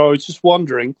miniseries. So I was just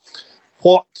wondering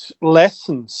what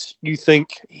lessons you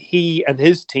think he and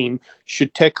his team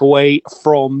should take away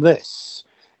from this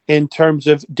in terms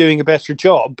of doing a better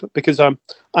job. Because I'm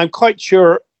quite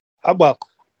sure,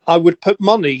 I would put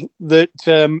money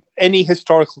that any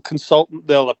historical consultant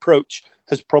they'll approach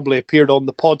has probably appeared on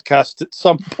the podcast at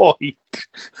some point.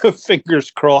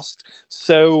 Fingers crossed.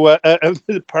 So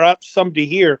perhaps somebody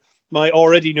here might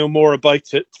already know more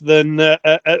about it than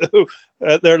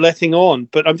they're letting on.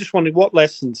 But I'm just wondering what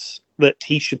lessons that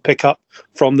he should pick up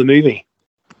from the movie.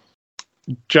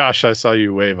 Josh, I saw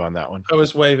you wave on that one. I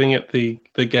was waving at the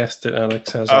guest that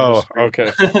Alex has. Oh,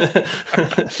 okay.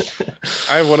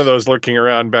 I have one of those lurking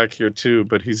around back here too,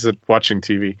 but he's watching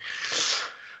TV.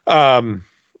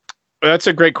 That's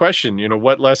a great question.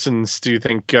 What lessons do you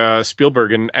think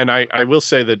Spielberg, and I will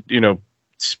say that,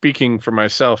 speaking for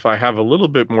myself, I have a little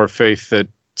bit more faith that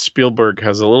Spielberg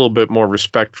has a little bit more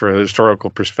respect for the historical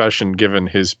profession, given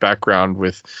his background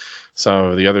with some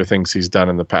of the other things he's done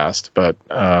in the past. But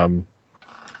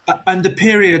and the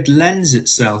period lends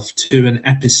itself to an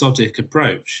episodic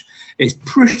approach. It's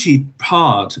pretty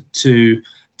hard to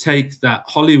take that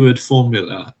Hollywood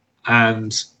formula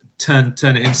and turn it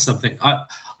into something.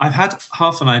 I've had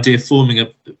half an idea forming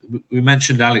we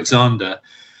mentioned Alexander.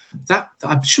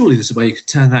 I'm surely there's a way you could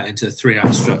turn that into a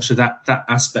 3-act structure, that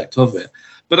aspect of it.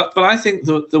 But I think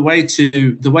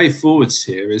the way forwards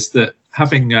here is that,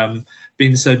 having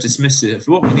been so dismissive,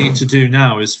 what we need to do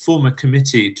now is form a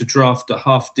committee to draft a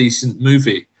half-decent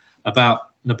movie about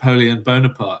Napoleon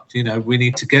Bonaparte. We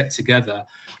need to get together.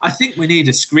 I think we need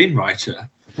a screenwriter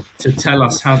to tell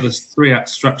us how this 3-act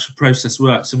structure process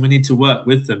works, and we need to work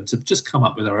with them to just come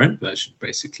up with our own version.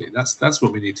 Basically, that's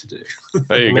what we need to do.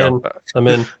 There you go. I'm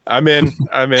in. I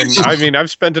mean,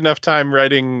 I've spent enough time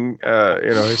writing,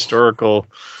 historical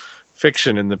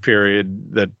fiction in the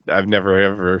period that I've never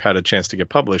ever had a chance to get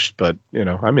published. But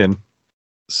I'm in.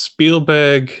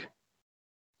 Spielberg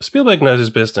knows his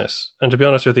business, and to be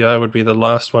honest with you, I would be the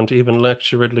last one to even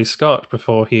lecture Ridley Scott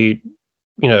before he,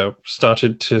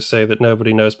 started to say that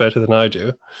nobody knows better than I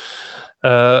do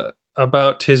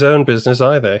about his own business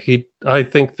either. I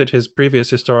think that his previous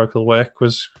historical work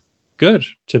was good,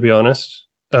 to be honest.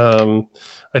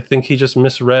 I think he just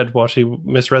misread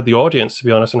the audience, to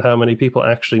be honest, and how many people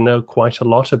actually know quite a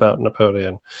lot about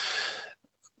Napoleon.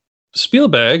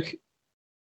 Spielberg,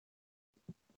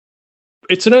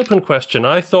 it's an open question.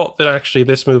 I thought that actually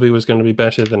this movie was going to be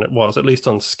better than it was, at least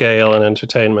on scale and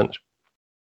entertainment.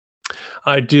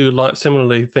 I do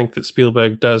similarly think that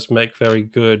Spielberg does make very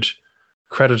good,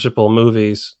 creditable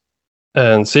movies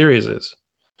and series.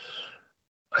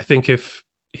 I think if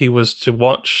he was to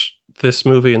watch this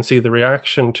movie and see the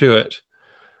reaction to it,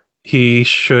 he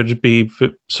should be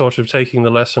sort of taking the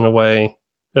lesson away,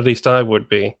 at least I would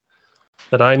be,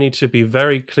 that I need to be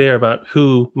very clear about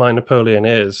who my Napoleon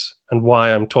is and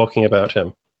why I'm talking about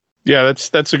him. Yeah,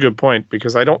 that's a good point,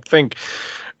 because I don't think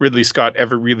Ridley Scott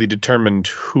ever really determined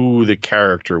who the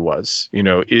character was.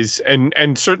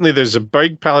 And certainly there's a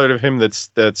big palette of him that's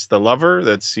the lover,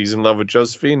 he's in love with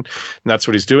Josephine, and that's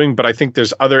what he's doing. But I think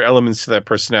there's other elements to that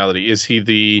personality. Is he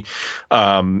the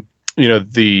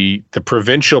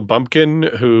provincial bumpkin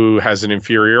who has an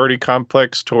inferiority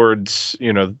complex towards,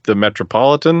 the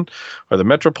metropolitan or the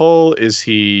metropole? Is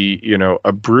he,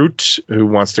 a brute who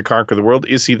wants to conquer the world?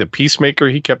 Is he the peacemaker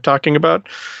he kept talking about?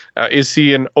 Is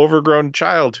he an overgrown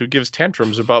child who gives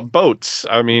tantrums about boats?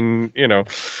 I mean,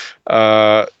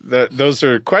 those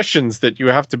are questions that you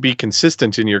have to be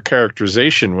consistent in your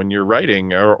characterization when you're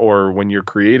writing or when you're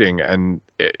creating. And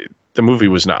the movie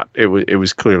was not. It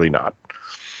was clearly not.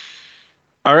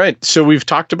 All right, so we've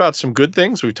talked about some good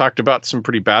things. We've talked about some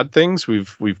pretty bad things.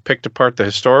 We've picked apart the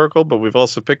historical, but we've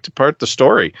also picked apart the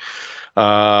story.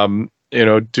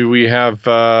 Do we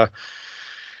have?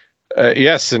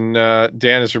 Yes, and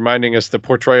Dan is reminding us the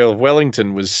portrayal of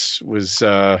Wellington was we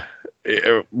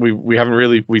haven't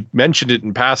really we mentioned it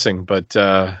in passing, but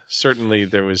certainly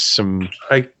there was some.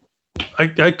 I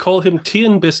call him tea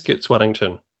and biscuits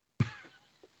Wellington.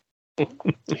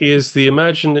 He is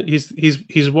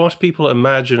he's what people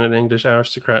imagine an English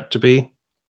aristocrat to be.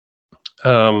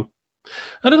 A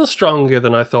little stronger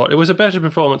than I thought. It was a better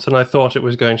performance than I thought it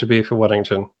was going to be for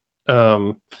Wellington.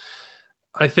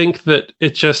 I think that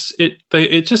it just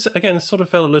again sort of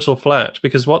fell a little flat,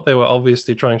 because what they were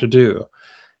obviously trying to do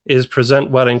is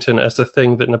present Wellington as the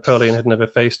thing that Napoleon had never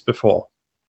faced before,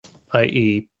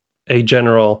 i.e. a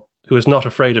general who is not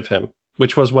afraid of him,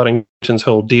 which was Wellington's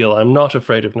whole deal. I'm not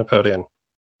afraid of Napoleon,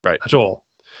 right, at all.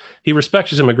 He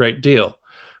respected him a great deal,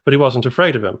 but he wasn't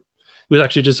afraid of him. He was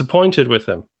actually disappointed with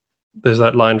him. There's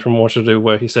that line from Waterloo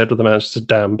where he said, well, the man's just a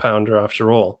damn pounder after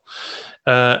all.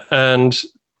 But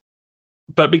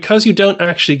because you don't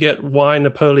actually get why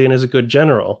Napoleon is a good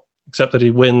general, except that he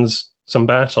wins some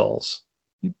battles,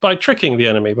 by tricking the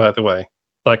enemy, by the way.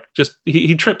 Like, just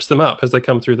he trips them up as they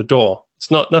come through the door. It's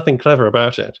nothing clever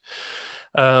about it.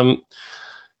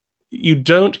 You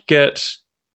don't get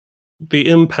the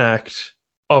impact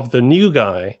of the new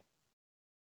guy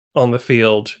on the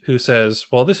field who says,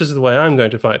 well, this is the way I'm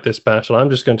going to fight this battle. I'm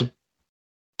just going to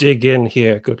dig in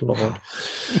here, good Lord.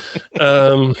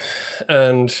 And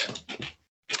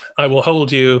I will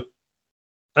hold you.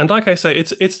 And like I say,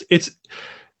 it's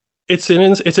an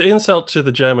insult to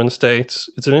the German states.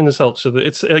 It's an insult to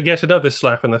it's yet another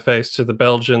slap in the face to the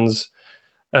Belgians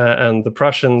and the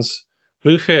Prussians.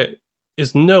 Blücher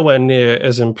is nowhere near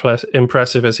as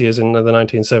impressive as he is in the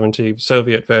 1970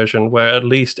 Soviet version, where at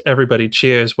least everybody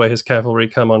cheers where his cavalry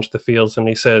come onto the fields and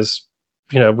he says,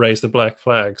 raise the black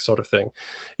flag, sort of thing.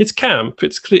 It's camp.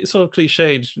 It's sort of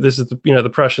cliched. This is the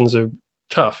Prussians are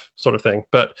tough, sort of thing.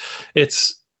 But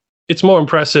it's more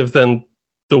impressive than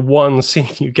the one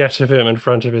scene you get of him in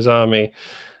front of his army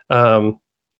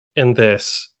in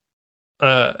this.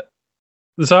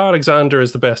 Tsar Alexander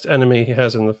is the best enemy he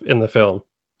has in the film.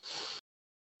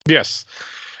 Yes.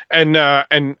 And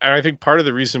I think part of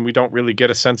the reason we don't really get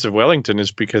a sense of Wellington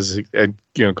is because,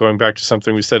 going back to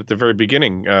something we said at the very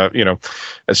beginning,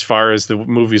 as far as the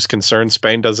movie is concerned,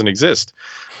 Spain doesn't exist.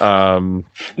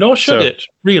 Nor should it,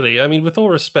 really. I mean, with all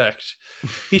respect,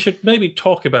 he should maybe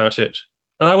talk about it.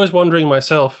 And I was wondering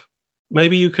myself,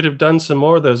 maybe you could have done some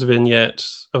more of those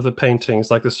vignettes of the paintings,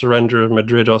 like the Surrender of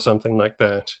Madrid or something like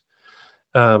that.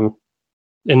 in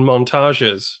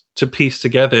montages to piece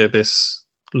together this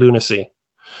lunacy.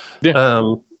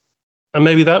 Yeah. And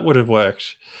maybe that would have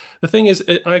worked. The thing is,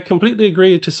 I completely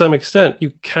agree to some extent.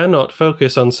 You cannot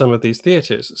focus on some of these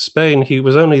theaters. Spain, he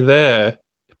was only there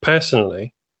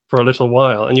personally for a little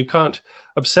while, and you can't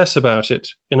obsess about it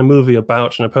in a movie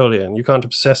about Napoleon. You can't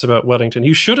obsess about Wellington.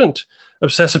 You shouldn't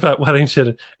obsess about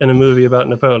Wellington in a movie about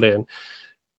Napoleon.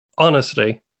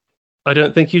 Honestly, I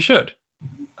don't think you should.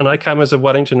 And I come as a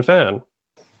Wellington fan.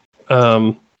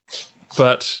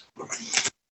 But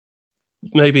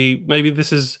maybe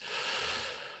this is...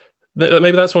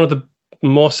 Maybe that's one of the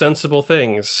more sensible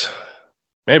things.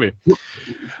 Maybe.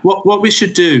 What we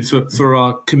should do for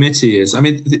our committee is, I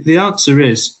mean, the answer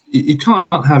is you can't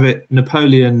have it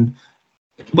Napoleon.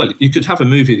 Well, you could have a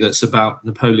movie that's about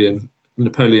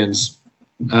Napoleon's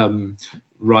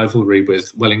rivalry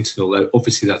with Wellington, although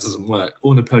obviously that doesn't work,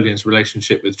 or Napoleon's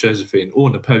relationship with Josephine, or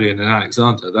Napoleon and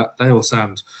Alexander. That they all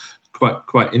sound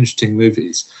quite interesting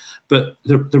movies. But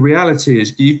the reality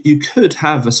is you could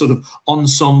have a sort of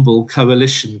ensemble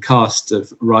coalition cast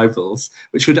of rivals,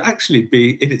 which would actually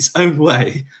be, in its own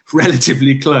way,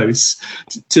 relatively close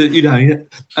to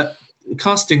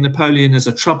casting Napoleon as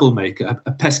a troublemaker,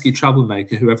 a pesky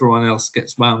troublemaker who everyone else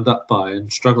gets wound up by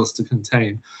and struggles to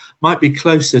contain, might be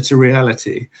closer to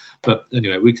reality. But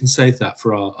anyway, we can save that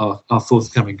for our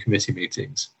forthcoming committee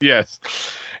meetings. Yes,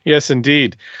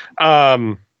 indeed.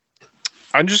 I'm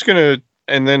just going to,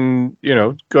 and then,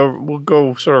 we'll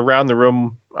go sort of around the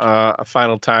room a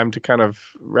final time to kind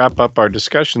of wrap up our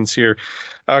discussions here.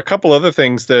 A couple other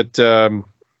things that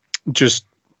just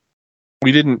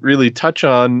we didn't really touch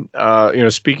on,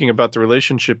 speaking about the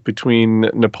relationship between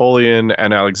Napoleon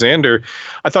and Alexander.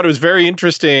 I thought it was very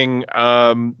interesting,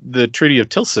 the Treaty of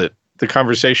Tilsit, the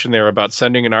conversation there about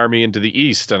sending an army into the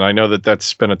East. And I know that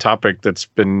that's been a topic that's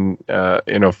been,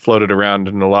 floated around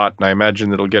in a lot. And I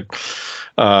imagine it'll get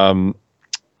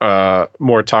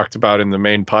more talked about in the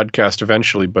main podcast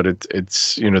eventually, but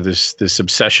it's this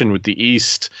obsession with the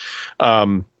East.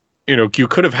 You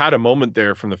could have had a moment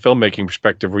there from the filmmaking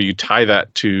perspective where you tie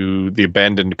that to the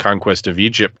abandoned conquest of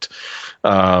Egypt,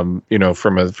 from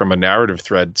a narrative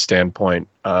thread standpoint,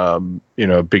 a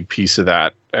big piece of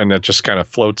that, and it just kind of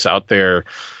floats out there,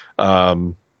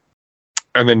 and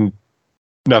then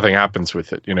nothing happens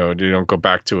with it. You don't go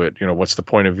back to it. What's the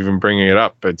point of even bringing it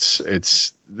up?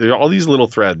 There are all these little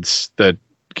threads that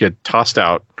get tossed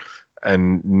out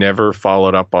and never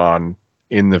followed up on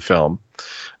in the film.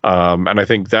 And I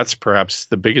think that's perhaps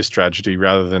the biggest tragedy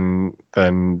rather than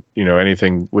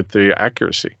anything with the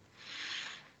accuracy.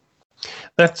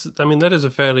 That is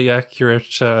a fairly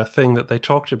accurate thing that they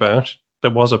talked about.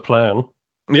 There was a plan.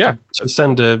 Yeah. To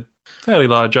send a fairly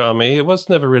large army. It was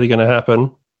never really going to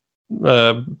happen.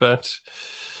 They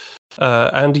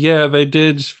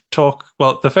did talk.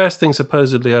 Well, the first thing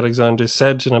supposedly Alexander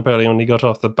said to Napoleon when he got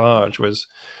off the barge was,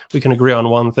 "We can agree on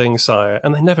one thing, sire."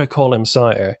 And they never call him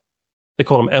sire; they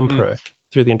call him emperor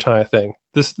through the entire thing.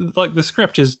 The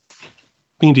script is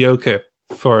mediocre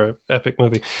for an epic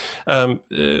movie. But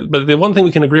the one thing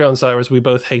we can agree on, sire, is we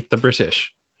both hate the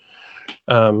British.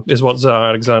 Is what Tsar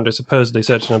Alexander supposedly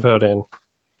said to Napoleon.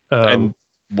 And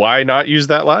why not use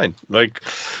that line? Like,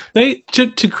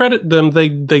 to credit them,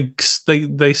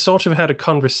 they sort of had a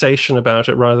conversation about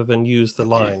it rather than use the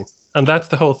line. And that's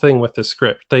the whole thing with the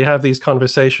script. They have these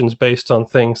conversations based on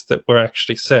things that were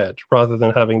actually said rather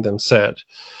than having them said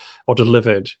or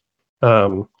delivered.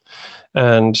 And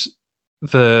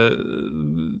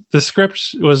the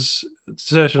script was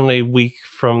certainly weak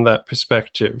from that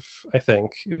perspective, I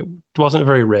think. It wasn't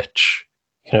very rich.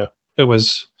 It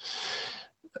was...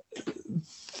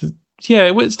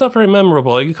 Yeah, it's not very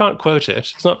memorable. You can't quote it.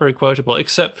 It's not very quotable,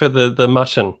 except for the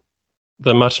mutton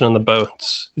and the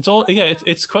boats. It's all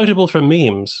it's quotable for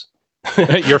memes.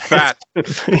 You're fat.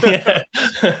 Yeah.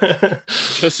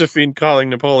 Josephine calling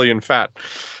Napoleon fat.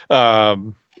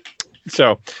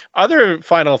 So, other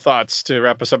final thoughts to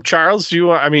wrap us up, Charles.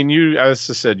 You,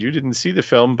 as I said, you didn't see the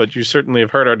film, but you certainly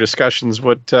have heard our discussions.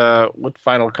 What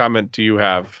final comment do you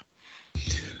have?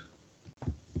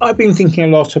 I've been thinking a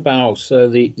lot about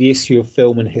the issue of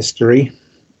film and history.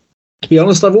 To be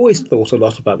honest, I've always thought a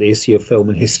lot about the issue of film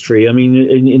and history. I mean,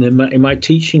 in my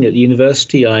teaching at the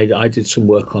university, I did some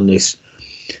work on this.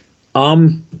 Let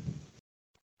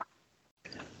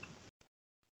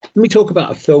me talk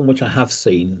about a film which I have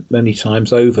seen many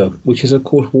times over, which is, of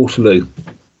course, Waterloo.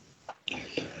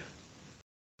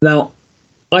 Now,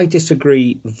 I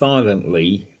disagree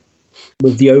violently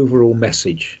with the overall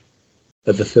message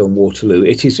of the film Waterloo.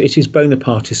 It is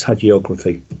Bonapartist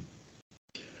hagiography.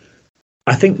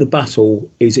 I think the battle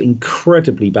is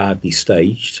incredibly badly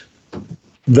staged.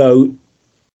 though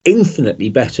infinitely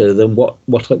better than what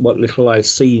little I've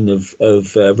seen of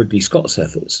Ridley Scott's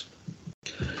efforts.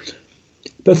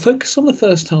 But focus on the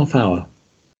first half hour.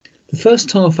 The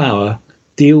first half hour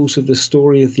deals with the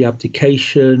story of the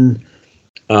abdication,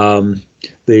 the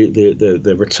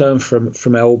return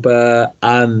from Elba,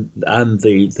 and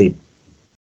the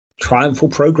triumphal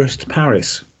progress to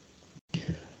Paris.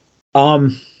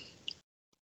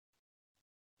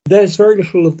 There's very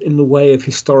little in the way of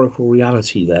historical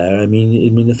reality there. I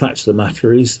mean, the fact of the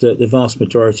matter is that the vast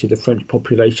majority of the French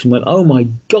population went, "Oh my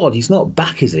God, he's not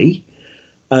back, is he?"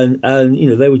 And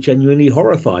they were genuinely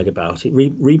horrified about it.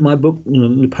 Read my book,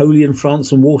 Napoleon,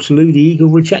 France, and Waterloo: The Eagle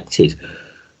Rejected.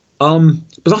 But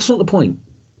that's not the point.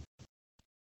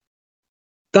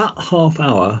 That half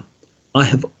hour, I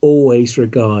have always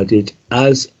regarded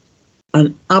as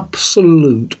an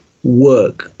absolute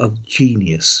work of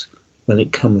genius when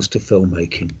it comes to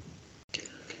filmmaking.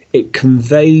 It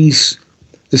conveys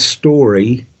the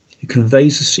story, it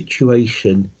conveys the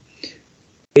situation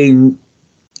in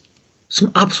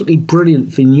some absolutely brilliant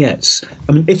vignettes.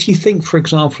 I mean, if you think, for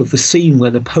example, of the scene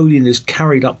where Napoleon is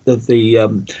carried up the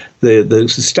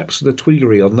steps of the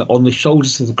Tuileries on the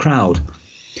shoulders of the crowd,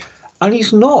 and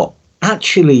he's not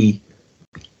actually,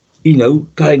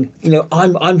 going,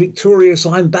 I'm victorious,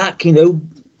 I'm back,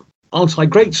 aren't I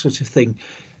great, sort of thing.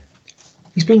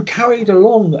 He's been carried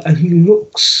along, and he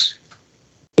looks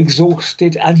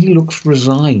exhausted, and he looks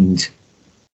resigned.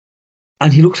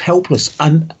 And he looks helpless.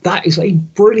 And that is a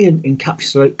brilliant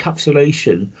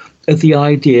encapsulation of the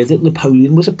idea that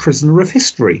Napoleon was a prisoner of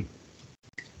history.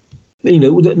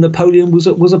 That Napoleon was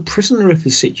a prisoner of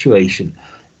his situation.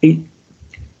 That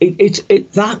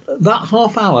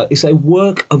half hour is a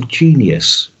work of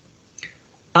genius.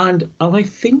 And I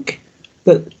think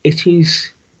that it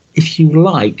is, if you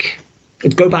like,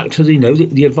 go back to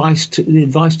the advice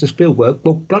to Spielberg,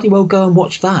 well, bloody well go and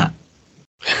watch that.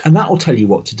 And that will tell you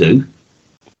what to do.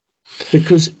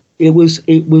 Because it was,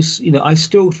 I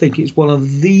still think it's one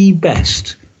of the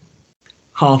best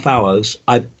half hours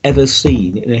I've ever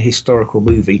seen in a historical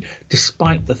movie,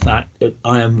 despite the fact that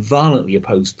I am violently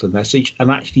opposed to the message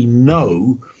and actually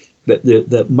know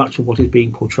that much of what is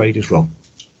being portrayed is wrong.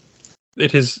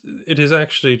 It is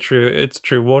actually true. It's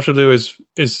true. Waterloo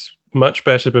is much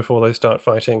better before they start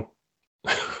fighting.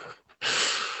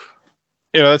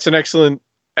 That's an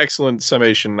excellent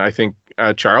summation, I think,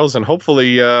 Charles, and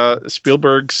hopefully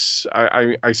Spielberg's.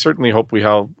 I certainly hope we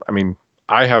have.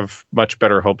 I have much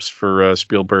better hopes for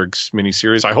Spielberg's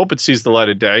miniseries. I hope it sees the light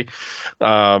of day.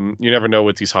 You never know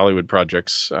with these Hollywood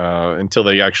projects until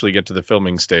they actually get to the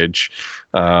filming stage.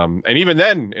 And even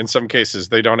then, in some cases,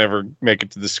 they don't ever make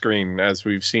it to the screen, as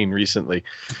we've seen recently.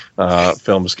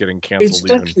 Films getting canceled.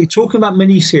 Incidentally, talking about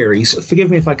miniseries, forgive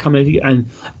me if I come in, and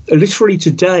literally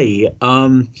today,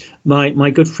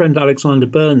 my good friend Alexander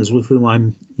Burns, with whom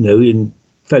I'm in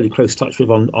fairly close touch with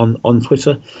on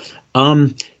Twitter,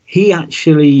 he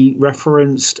actually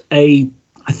referenced I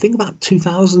think about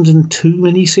 2002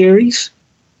 miniseries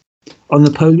on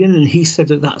Napoleon, and he said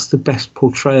that that's the best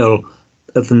portrayal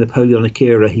of the Napoleonic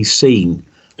era he's seen.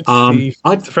 It's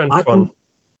the French one.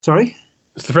 Sorry?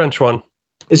 It's the French one.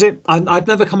 Is it? I've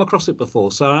never come across it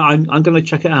before, so I'm going to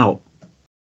check it out.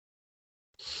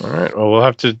 All right. Well, we'll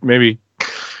have to maybe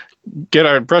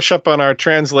brush up on our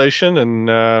translation, and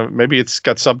maybe it's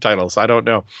got subtitles. I don't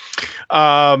know.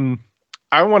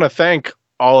 I want to thank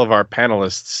all of our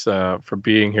panelists for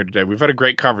being here today. We've had a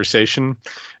great conversation,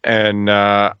 and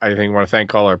I think I want to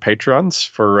thank all our patrons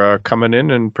for coming in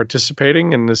and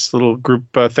participating in this little group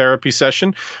therapy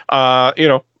session.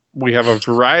 We have a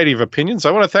variety of opinions.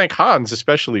 I want to thank Hans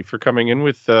especially for coming in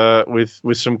with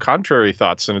some contrary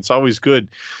thoughts, and it's always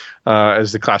good,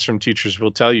 as the classroom teachers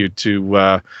will tell you,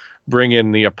 to bring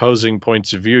in the opposing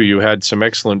points of view. You had some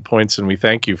excellent points, and we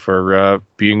thank you for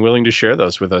being willing to share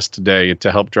those with us today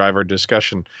to help drive our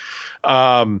discussion.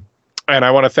 And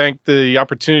I want to thank the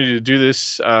opportunity to do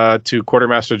this to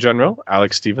Quartermaster General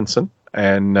Alex Stevenson,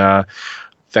 and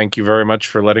thank you very much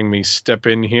for letting me step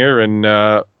in here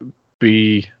and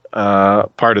be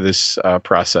part of this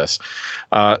process.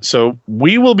 So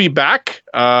we will be back,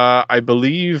 I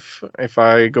believe, if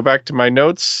I go back to my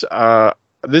notes,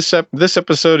 this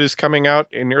episode is coming out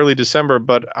in early December,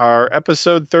 but our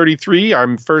episode 33,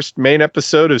 our first main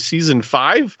episode of season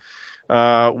 5,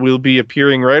 will be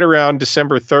appearing right around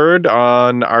December 3rd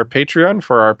on our Patreon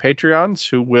for our Patreons,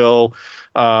 who will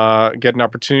get an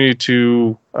opportunity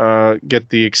to get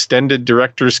the extended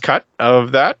director's cut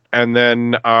of that. And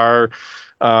then our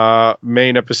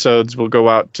main episodes will go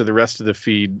out to the rest of the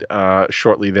feed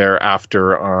shortly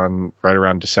thereafter on right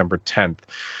around December 10th.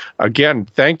 Again,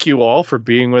 thank you all for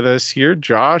being with us here,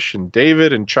 Josh and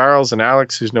David and Charles and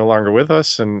Alex, who's no longer with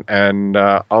us, and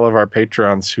all of our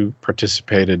patrons who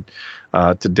participated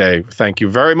today. Thank you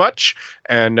very much,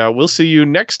 and we'll see you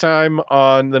next time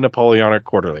on the Napoleonic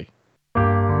Quarterly.